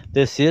fans.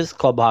 This is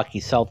Club Hockey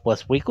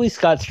Southwest Weekly.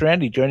 Scott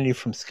Strandy joining you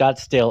from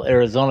Scottsdale,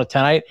 Arizona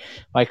tonight.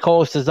 My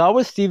co-host, as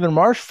always, Stephen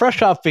Marsh,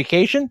 fresh off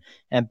vacation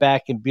and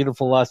back in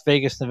beautiful Las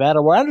Vegas,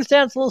 Nevada, where I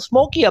understand it's a little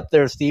smoky up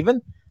there,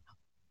 Stephen.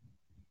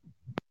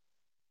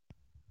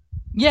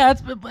 Yeah, it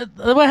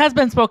has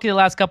been smoky the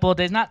last couple of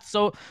days. Not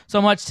so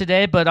much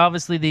today, but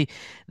obviously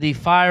the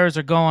fires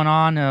are going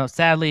on.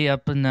 Sadly,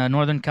 up in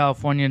Northern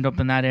California and up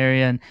in that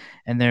area,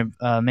 and they're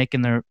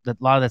making a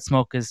lot of that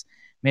smoke has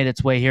made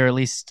its way here. At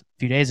least a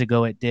few days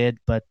ago, it did.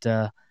 But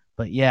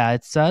yeah,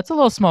 it's a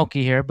little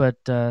smoky here, but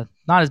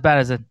not as bad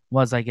as it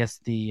was, I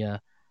guess, the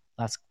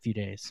last few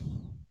days.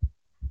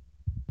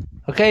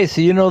 Okay, so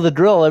you know the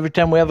drill. Every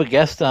time we have a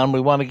guest on, we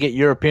want to get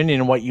your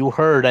opinion on what you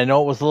heard. I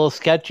know it was a little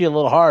sketchy, a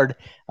little hard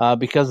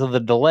because of the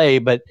delay,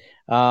 but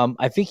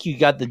I think you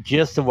got the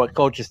gist of what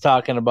Coach is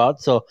talking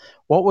about. So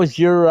what was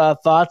your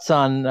thoughts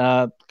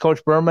on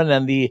Coach Berman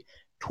and the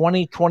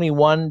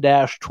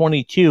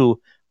 2021-22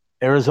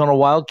 Arizona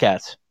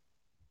Wildcats?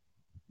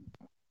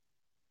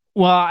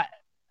 Well,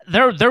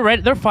 they're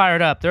ready. They're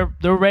fired up. They're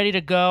ready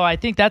to go. I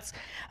think I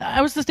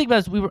was just thinking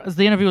about as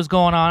the interview was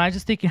going on. I was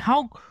just thinking,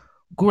 how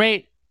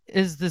great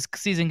is this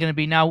season going to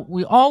be? Now,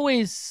 we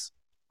always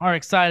are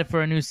excited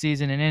for a new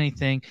season and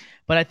anything,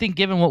 but I think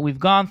given what we've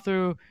gone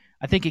through,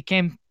 I think you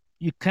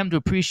come to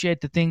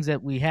appreciate the things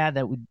that we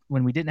had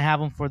when we didn't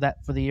have them for the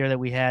year that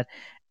we had,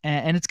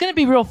 and it's going to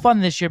be real fun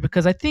this year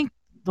because I think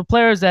the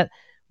players that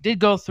did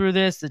go through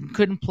this and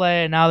couldn't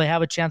play, and now they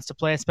have a chance to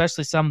play,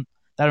 especially some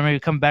that are maybe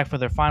coming back for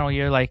their final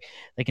year, like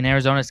in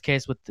Arizona's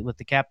case with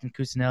the captain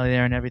Cusinelli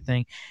there and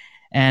everything,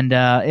 and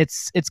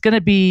it's going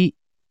to be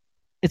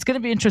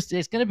interesting.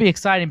 It's going to be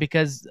exciting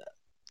because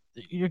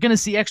you're going to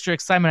see extra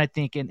excitement, I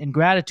think, and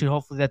gratitude,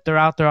 hopefully, that they're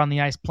out there on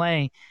the ice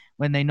playing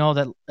when they know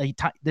that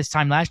this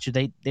time last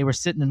year they were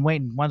sitting and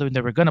waiting, whether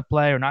they were going to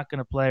play or not going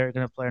to play or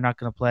going to play or not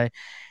going to play.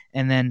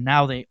 And then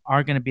now they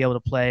are going to be able to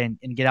play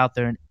and get out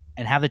there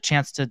and have the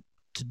chance to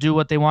do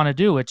what they want to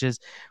do, which is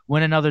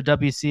win another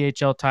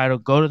WCHL title,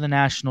 go to the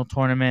national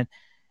tournament,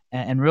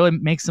 and really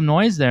make some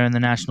noise there in the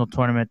national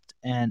tournament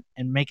and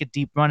make a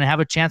deep run and have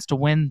a chance to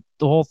win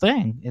the whole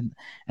thing.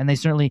 And they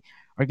certainly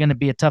are going to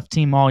be a tough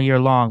team all year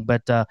long.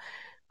 But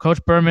Coach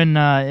Berman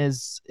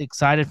is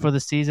excited for the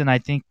season. I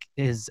think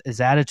his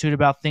attitude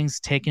about things,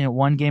 taking it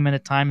one game at a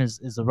time, is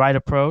the right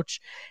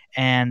approach.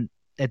 And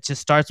it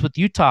just starts with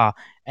Utah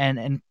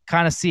and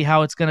kind of see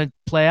how it's going to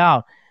play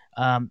out,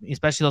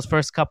 especially those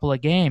first couple of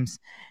games.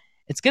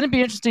 It's going to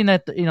be interesting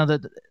that,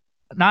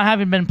 not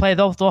having been played,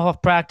 they'll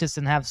have practice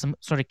and have some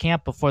sort of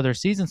camp before their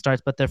season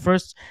starts, but their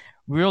first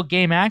real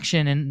game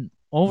action in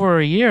over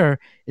a year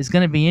is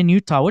going to be in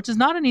Utah, which is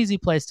not an easy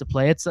place to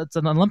play. It's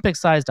an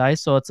Olympic-sized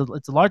ice, so it's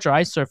a larger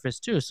ice surface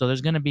too. So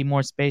there's going to be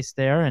more space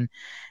there,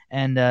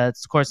 and of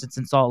course it's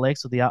in Salt Lake,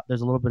 so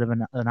there's a little bit of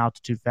an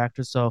altitude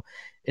factor. So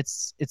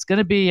it's going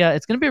to be a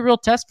real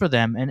test for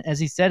them. And as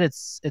he said,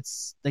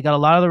 they got a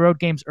lot of the road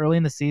games early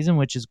in the season,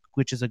 which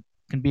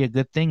can be a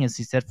good thing, as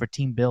he said, for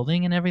team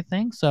building and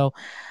everything. So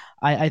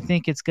I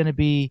think it's going to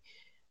be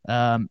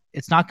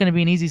it's not going to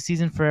be an easy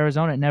season for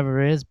Arizona. It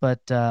never is, but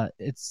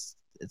it's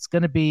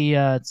going to be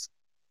a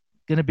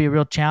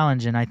real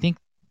challenge, and I think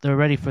they're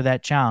ready for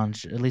that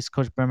challenge. At least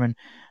Coach Berman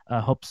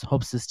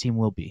hopes this team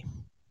will be.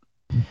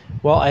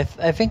 Well, I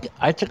think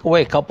I took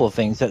away a couple of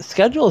things. That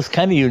schedule is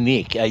kind of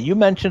unique. You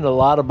mentioned a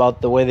lot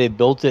about the way they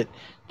built it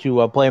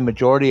to play a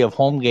majority of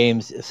home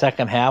games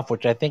second half,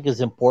 which I think is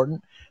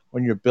important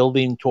when you're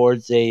building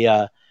towards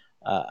a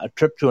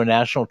trip to a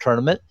national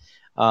tournament.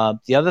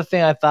 The other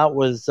thing I thought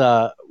was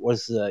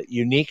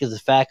unique is the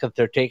fact that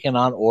they're taking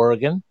on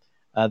Oregon.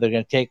 They're going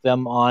to take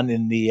them on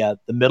in the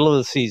middle of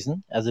the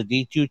season as a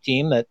D2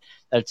 team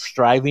that's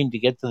striving to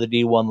get to the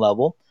D1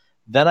 level.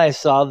 Then I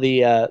saw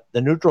the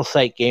neutral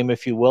site game,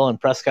 if you will, in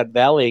Prescott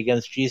Valley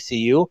against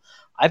GCU.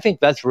 I think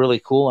that's really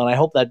cool, and I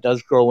hope that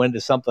does grow into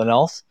something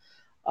else.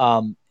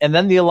 And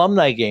then the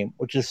alumni game,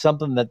 which is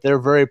something that they're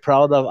very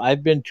proud of.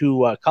 I've been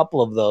to a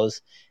couple of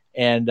those,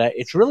 and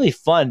it's really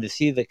fun to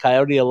see the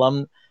Coyote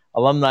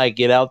alumni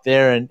get out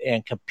there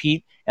and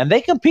compete. And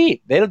they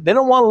compete. They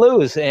don't want to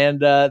lose,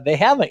 and they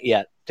haven't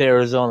yet to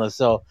Arizona.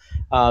 So,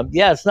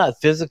 it's not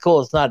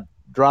physical. It's not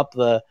drop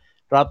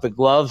the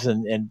gloves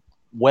and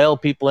whale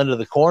people into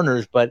the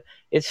corners, but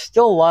it's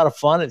still a lot of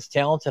fun. It's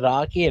talented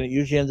hockey, and it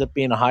usually ends up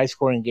being a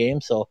high-scoring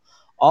game. So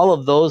all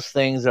of those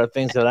things are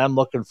things that I'm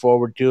looking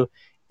forward to.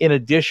 in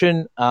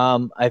addition,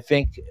 I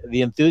think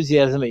the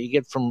enthusiasm that you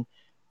get from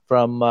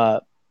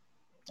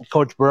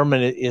Coach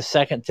Berman is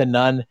second to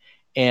none.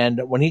 And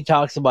when he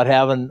talks about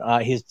having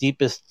his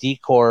deepest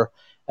D-corps,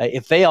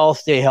 if they all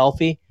stay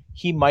healthy,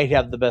 he might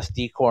have the best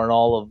D-corps in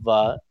all of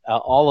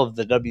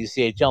the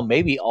WCHL,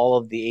 maybe all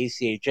of the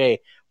ACHA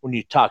when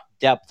you talk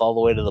depth all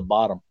the way to the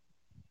bottom.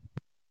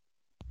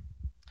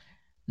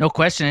 No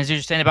question. As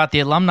you're saying about the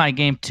alumni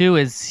game too,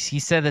 is he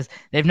said that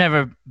they've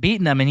never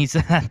beaten them, and he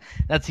said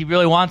that he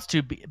really wants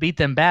to beat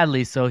them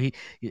badly. So he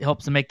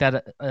hopes to makes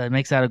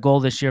that a goal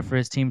this year for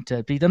his team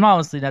to beat them.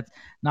 Obviously, that's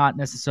not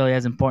necessarily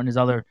as important as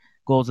other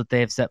goals that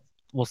they have set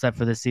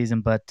for this season,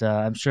 but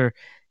I'm sure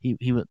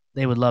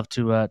they would love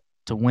to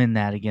win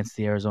that against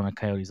the Arizona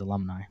Coyotes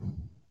alumni.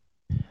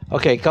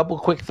 Okay, a couple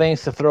quick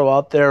things to throw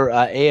out there,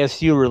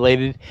 ASU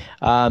related.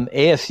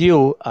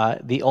 ASU,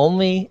 the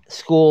only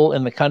school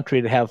in the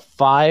country to have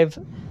 5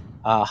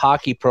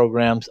 hockey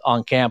programs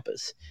on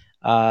campus.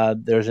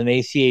 There's an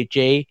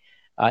ACHA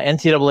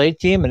NCAA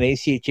team, an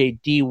ACHA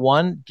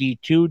D1,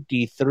 D2,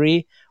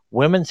 D3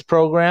 women's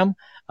program.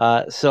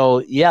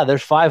 So,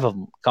 there's 5 of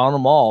them. Count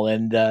them all.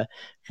 And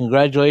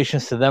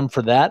congratulations to them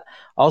for that.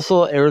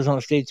 Also,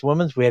 Arizona State's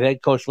women's, we had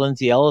head coach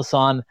Lindsay Ellis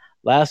on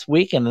last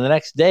week, and the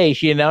next day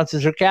she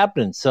announces her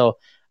captain. So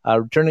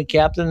returning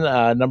captain,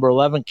 number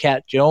 11,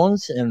 Kat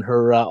Jones, and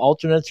her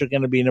alternates are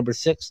going to be number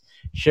 6,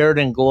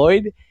 Sheridan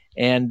Gloyd,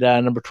 and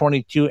number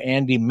 22,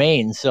 Andy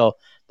Main. So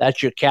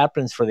that's your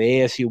captains for the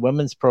ASU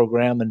women's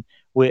program. And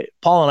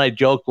Paul and I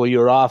joked while you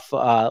were off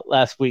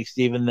last week,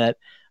 Stephen, that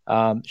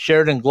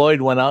Sheridan Gloyd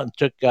went out and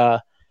took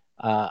a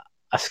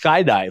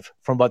skydive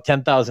from about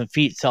 10,000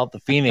 feet south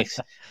of Phoenix.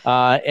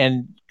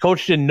 And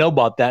coach didn't know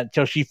about that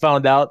until she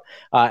found out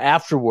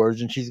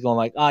afterwards. And she's going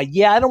like, I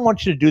don't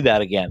want you to do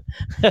that again.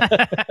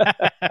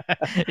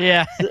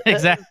 Yeah,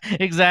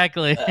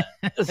 exactly.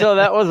 So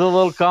that was a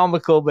little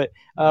comical, but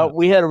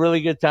we had a really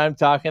good time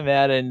talking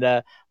that,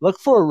 and look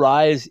for a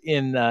rise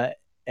in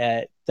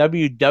at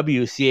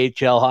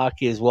WWCHL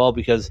hockey as well,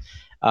 because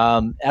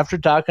after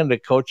talking to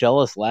Coach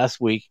Ellis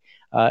last week,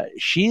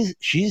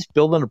 she's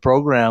building a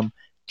program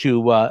to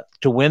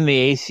win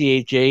the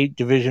ACHA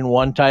Division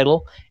I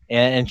title,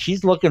 and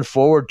she's looking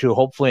forward to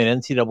hopefully an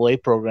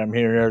NCAA program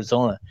here in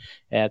Arizona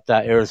at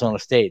Arizona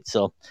State.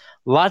 So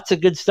lots of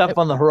good stuff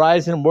on the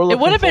horizon. We're looking.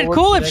 It would have been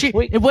cool if she.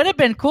 Week. It would have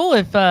been cool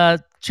if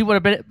she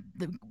would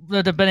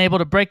have been able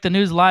to break the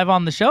news live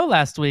on the show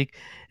last week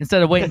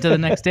instead of waiting until the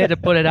next day to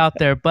put it out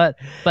there. But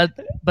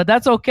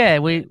that's okay.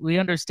 We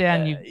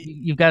understand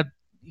you got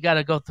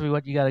to go through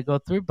what you got to go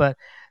through, but.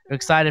 We're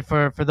excited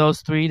for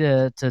those 3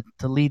 to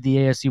lead the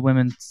ASU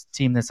women's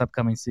team this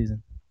upcoming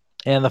season.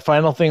 And the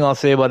final thing I'll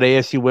say about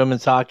ASU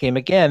women's hockey, and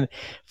again,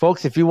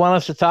 folks, if you want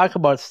us to talk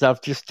about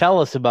stuff, just tell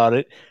us about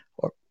it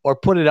or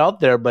put it out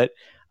there. But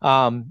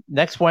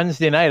next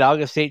Wednesday night,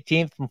 August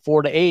 18th from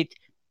 4 to 8,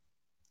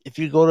 if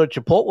you go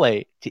to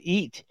Chipotle to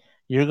eat,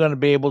 you're going to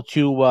be able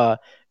to,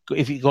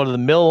 if you go to the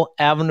Mill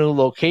Avenue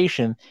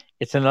location,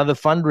 it's another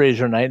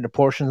fundraiser night, and a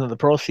portion of the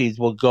proceeds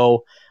will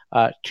go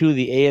to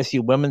the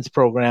ASU women's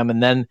program.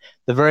 And then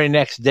the very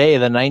next day,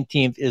 the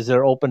 19th, is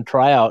their open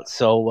tryout.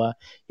 So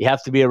you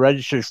have to be a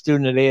registered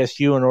student at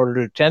ASU in order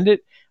to attend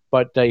it,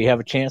 but you have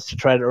a chance to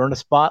try to earn a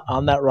spot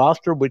on that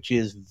roster, which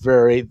is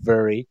very,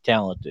 very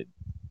talented.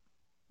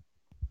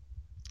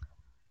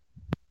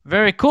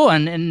 Very cool.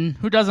 And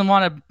who doesn't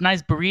want a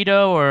nice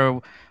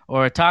burrito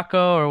or a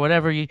taco or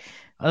whatever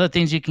other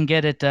things you can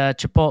get at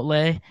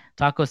Chipotle,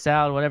 taco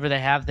salad, whatever they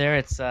have there.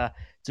 It's a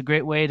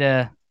great way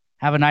to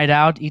have a night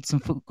out, eat some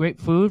great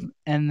food,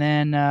 and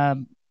then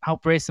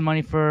help raise some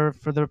money for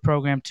the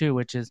program too,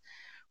 which is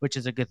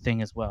a good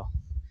thing as well.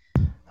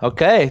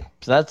 Okay,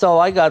 so that's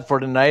all I got for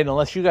tonight.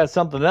 Unless you got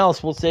something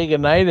else, we'll say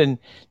goodnight and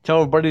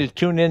tell everybody to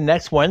tune in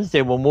next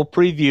Wednesday when we'll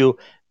preview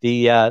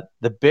the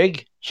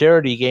big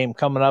charity game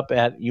coming up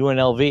at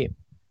UNLV.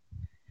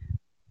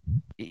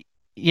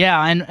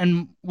 Yeah,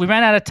 and we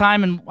ran out of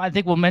time, and I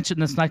think we'll mention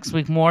this next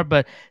week more,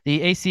 but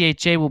the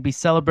ACHA will be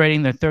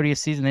celebrating their 30th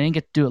season. They didn't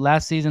get to do it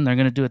last season. They're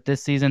going to do it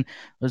this season.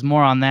 There's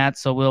more on that,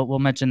 so we'll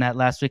mention that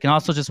last week. And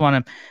also just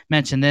want to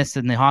mention this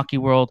in the hockey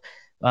world.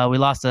 We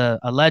lost a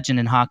legend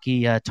in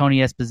hockey, Tony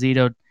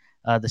Esposito,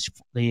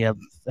 the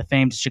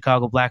famed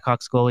Chicago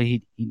Blackhawks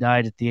goalie. He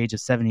died at the age of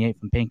 78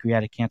 from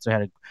pancreatic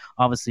cancer,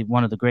 obviously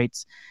one of the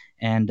greats,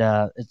 and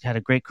had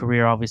a great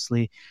career,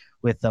 obviously,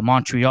 with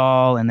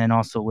Montreal, and then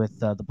also with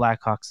the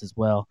Blackhawks as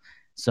well.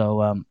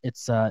 So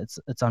it's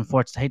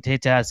unfortunate. I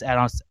hate to add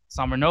on a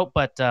somber note,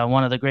 but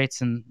one of the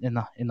greats in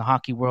the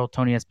hockey world,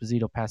 Tony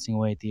Esposito, passing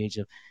away at the age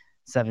of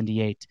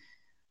 78.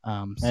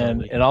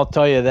 And I'll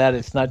tell you that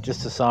it's not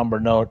just a somber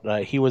note.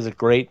 He was a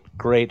great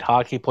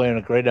hockey player and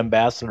a great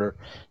ambassador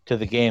to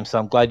the game. So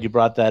I'm glad you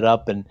brought that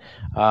up. And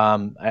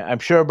I'm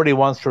sure everybody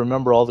wants to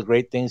remember all the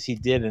great things he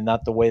did and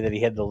not the way that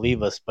he had to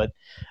leave us. But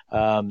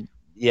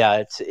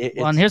it's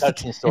a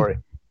touching story.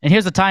 And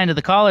here's a tie into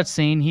the college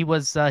scene. He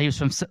was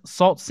from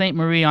Sault Ste.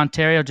 Marie,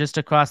 Ontario, just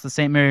across the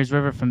St. Mary's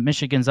River from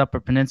Michigan's Upper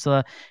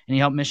Peninsula, and he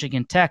helped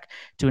Michigan Tech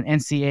to an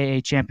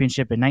NCAA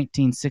championship in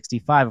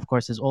 1965. Of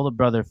course, his older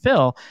brother,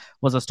 Phil,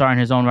 was a star in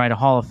his own right, a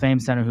Hall of Fame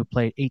center who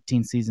played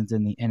 18 seasons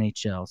in the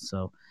NHL.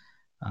 So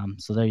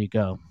there you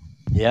go.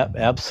 Yep,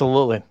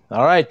 absolutely.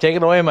 All right, take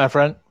it away, my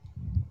friend.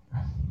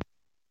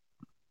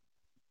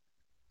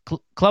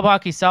 Club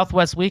Hockey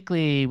Southwest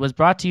Weekly was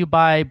brought to you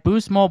by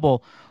Boost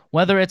Mobile.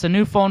 Whether it's a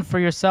new phone for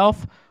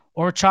yourself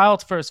or a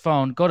child's first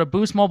phone, go to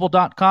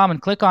boostmobile.com and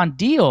click on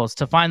deals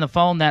to find the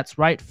phone that's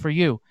right for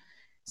you.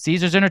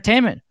 Caesars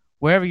Entertainment.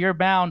 Wherever you're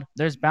bound,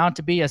 there's bound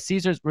to be a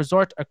Caesars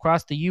resort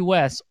across the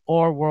U.S.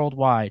 or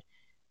worldwide.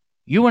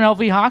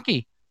 UNLV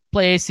Hockey.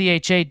 Play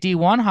ACHA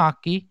D1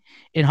 hockey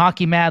in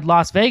Hockey Mad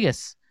Las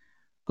Vegas.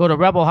 Go to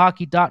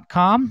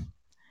rebelhockey.com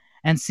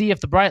and see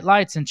if the bright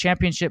lights and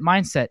championship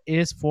mindset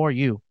is for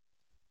you.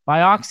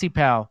 By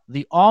OxyPal,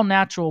 the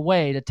all-natural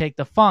way to take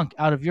the funk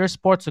out of your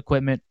sports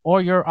equipment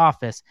or your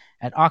office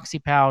at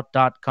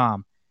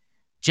oxypal.com.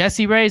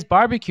 Jesse Ray's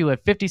Barbecue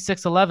at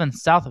 5611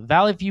 South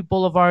Valley View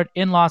Boulevard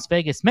in Las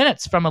Vegas.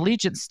 Minutes from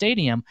Allegiant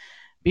Stadium.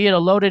 Be it a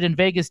loaded in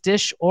Vegas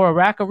dish or a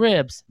rack of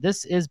ribs,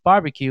 this is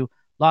barbecue,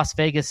 Las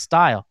Vegas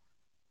style.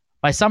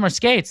 By Summer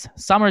Skates.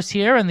 Summer's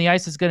here and the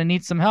ice is going to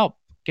need some help.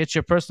 Get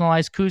your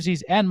personalized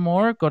koozies and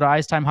more. Go to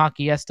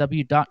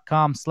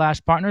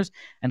IcetimeHockeySW.com/partners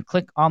and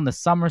click on the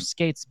Summer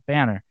Skates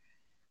banner.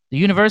 The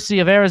University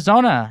of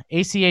Arizona,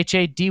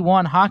 ACHA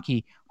D1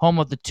 Hockey, home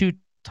of the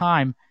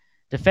two-time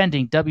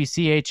defending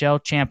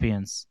WCHL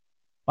champions.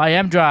 By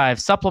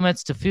M-Drive,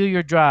 supplements to fuel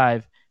your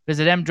drive.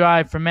 Visit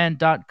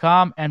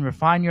mdriveformen.com and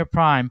refine your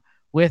prime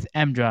with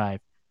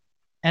M-Drive.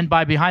 And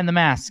by Behind the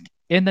Mask,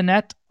 in the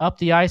net, up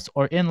the ice,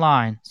 or in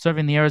line,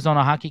 serving the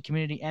Arizona hockey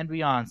community and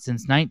beyond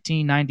since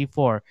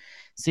 1994.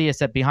 See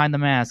us at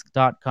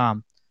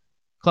BehindTheMask.com.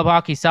 Club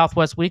Hockey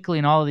Southwest Weekly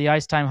and all of the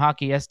Ice Time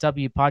Hockey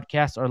SW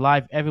podcasts are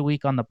live every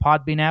week on the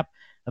Podbean app,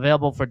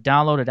 available for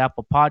download at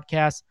Apple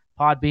Podcasts,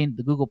 Podbean,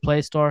 the Google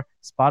Play Store,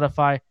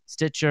 Spotify,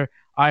 Stitcher,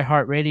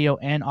 iHeartRadio,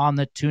 and on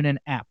the TuneIn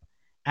app.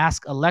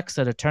 Ask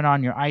Alexa to turn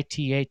on your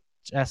ITHSW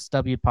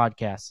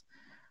podcasts.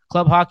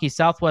 Club Hockey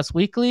Southwest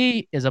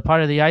Weekly is a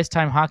part of the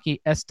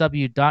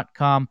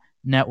IcetimeHockeySW.com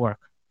network.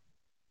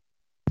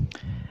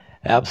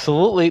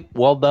 Absolutely.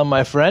 Well done,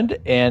 my friend.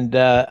 And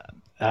a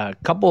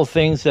couple of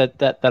things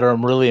that are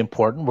really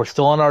important. We're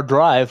still on our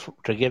drive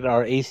to get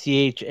our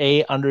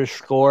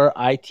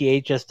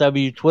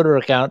ACHA_ITHSW Twitter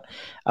account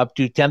up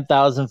to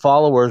 10,000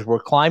 followers. We're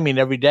climbing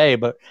every day,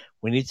 but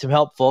we need some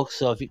help, folks.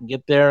 So if you can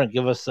get there and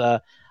give us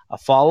a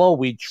follow,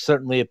 we'd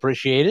certainly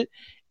appreciate it.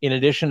 In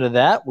addition to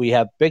that, we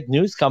have big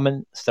news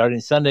coming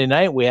starting Sunday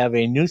night. We have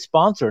a new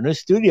sponsor, a new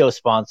studio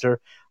sponsor,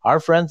 our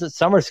friends at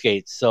Summer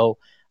Skates. So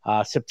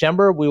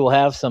September, we will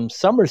have some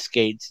Summer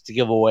Skates to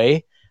give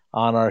away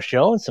on our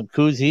show and some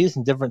koozies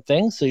and different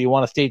things. So you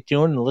want to stay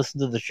tuned and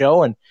listen to the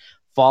show and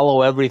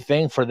follow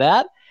everything for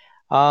that.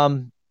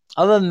 Other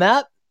than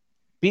that,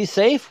 be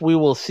safe. We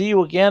will see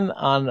you again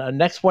on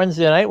next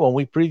Wednesday night when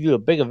we preview a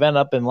big event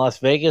up in Las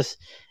Vegas.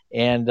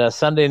 And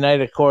Sunday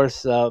night, of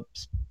course,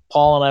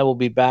 Paul and I will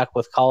be back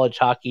with College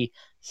Hockey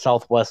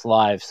Southwest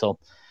Live. So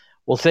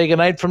we'll say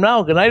goodnight from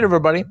now. Good night,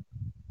 everybody.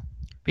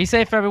 Be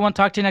safe, everyone.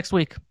 Talk to you next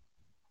week.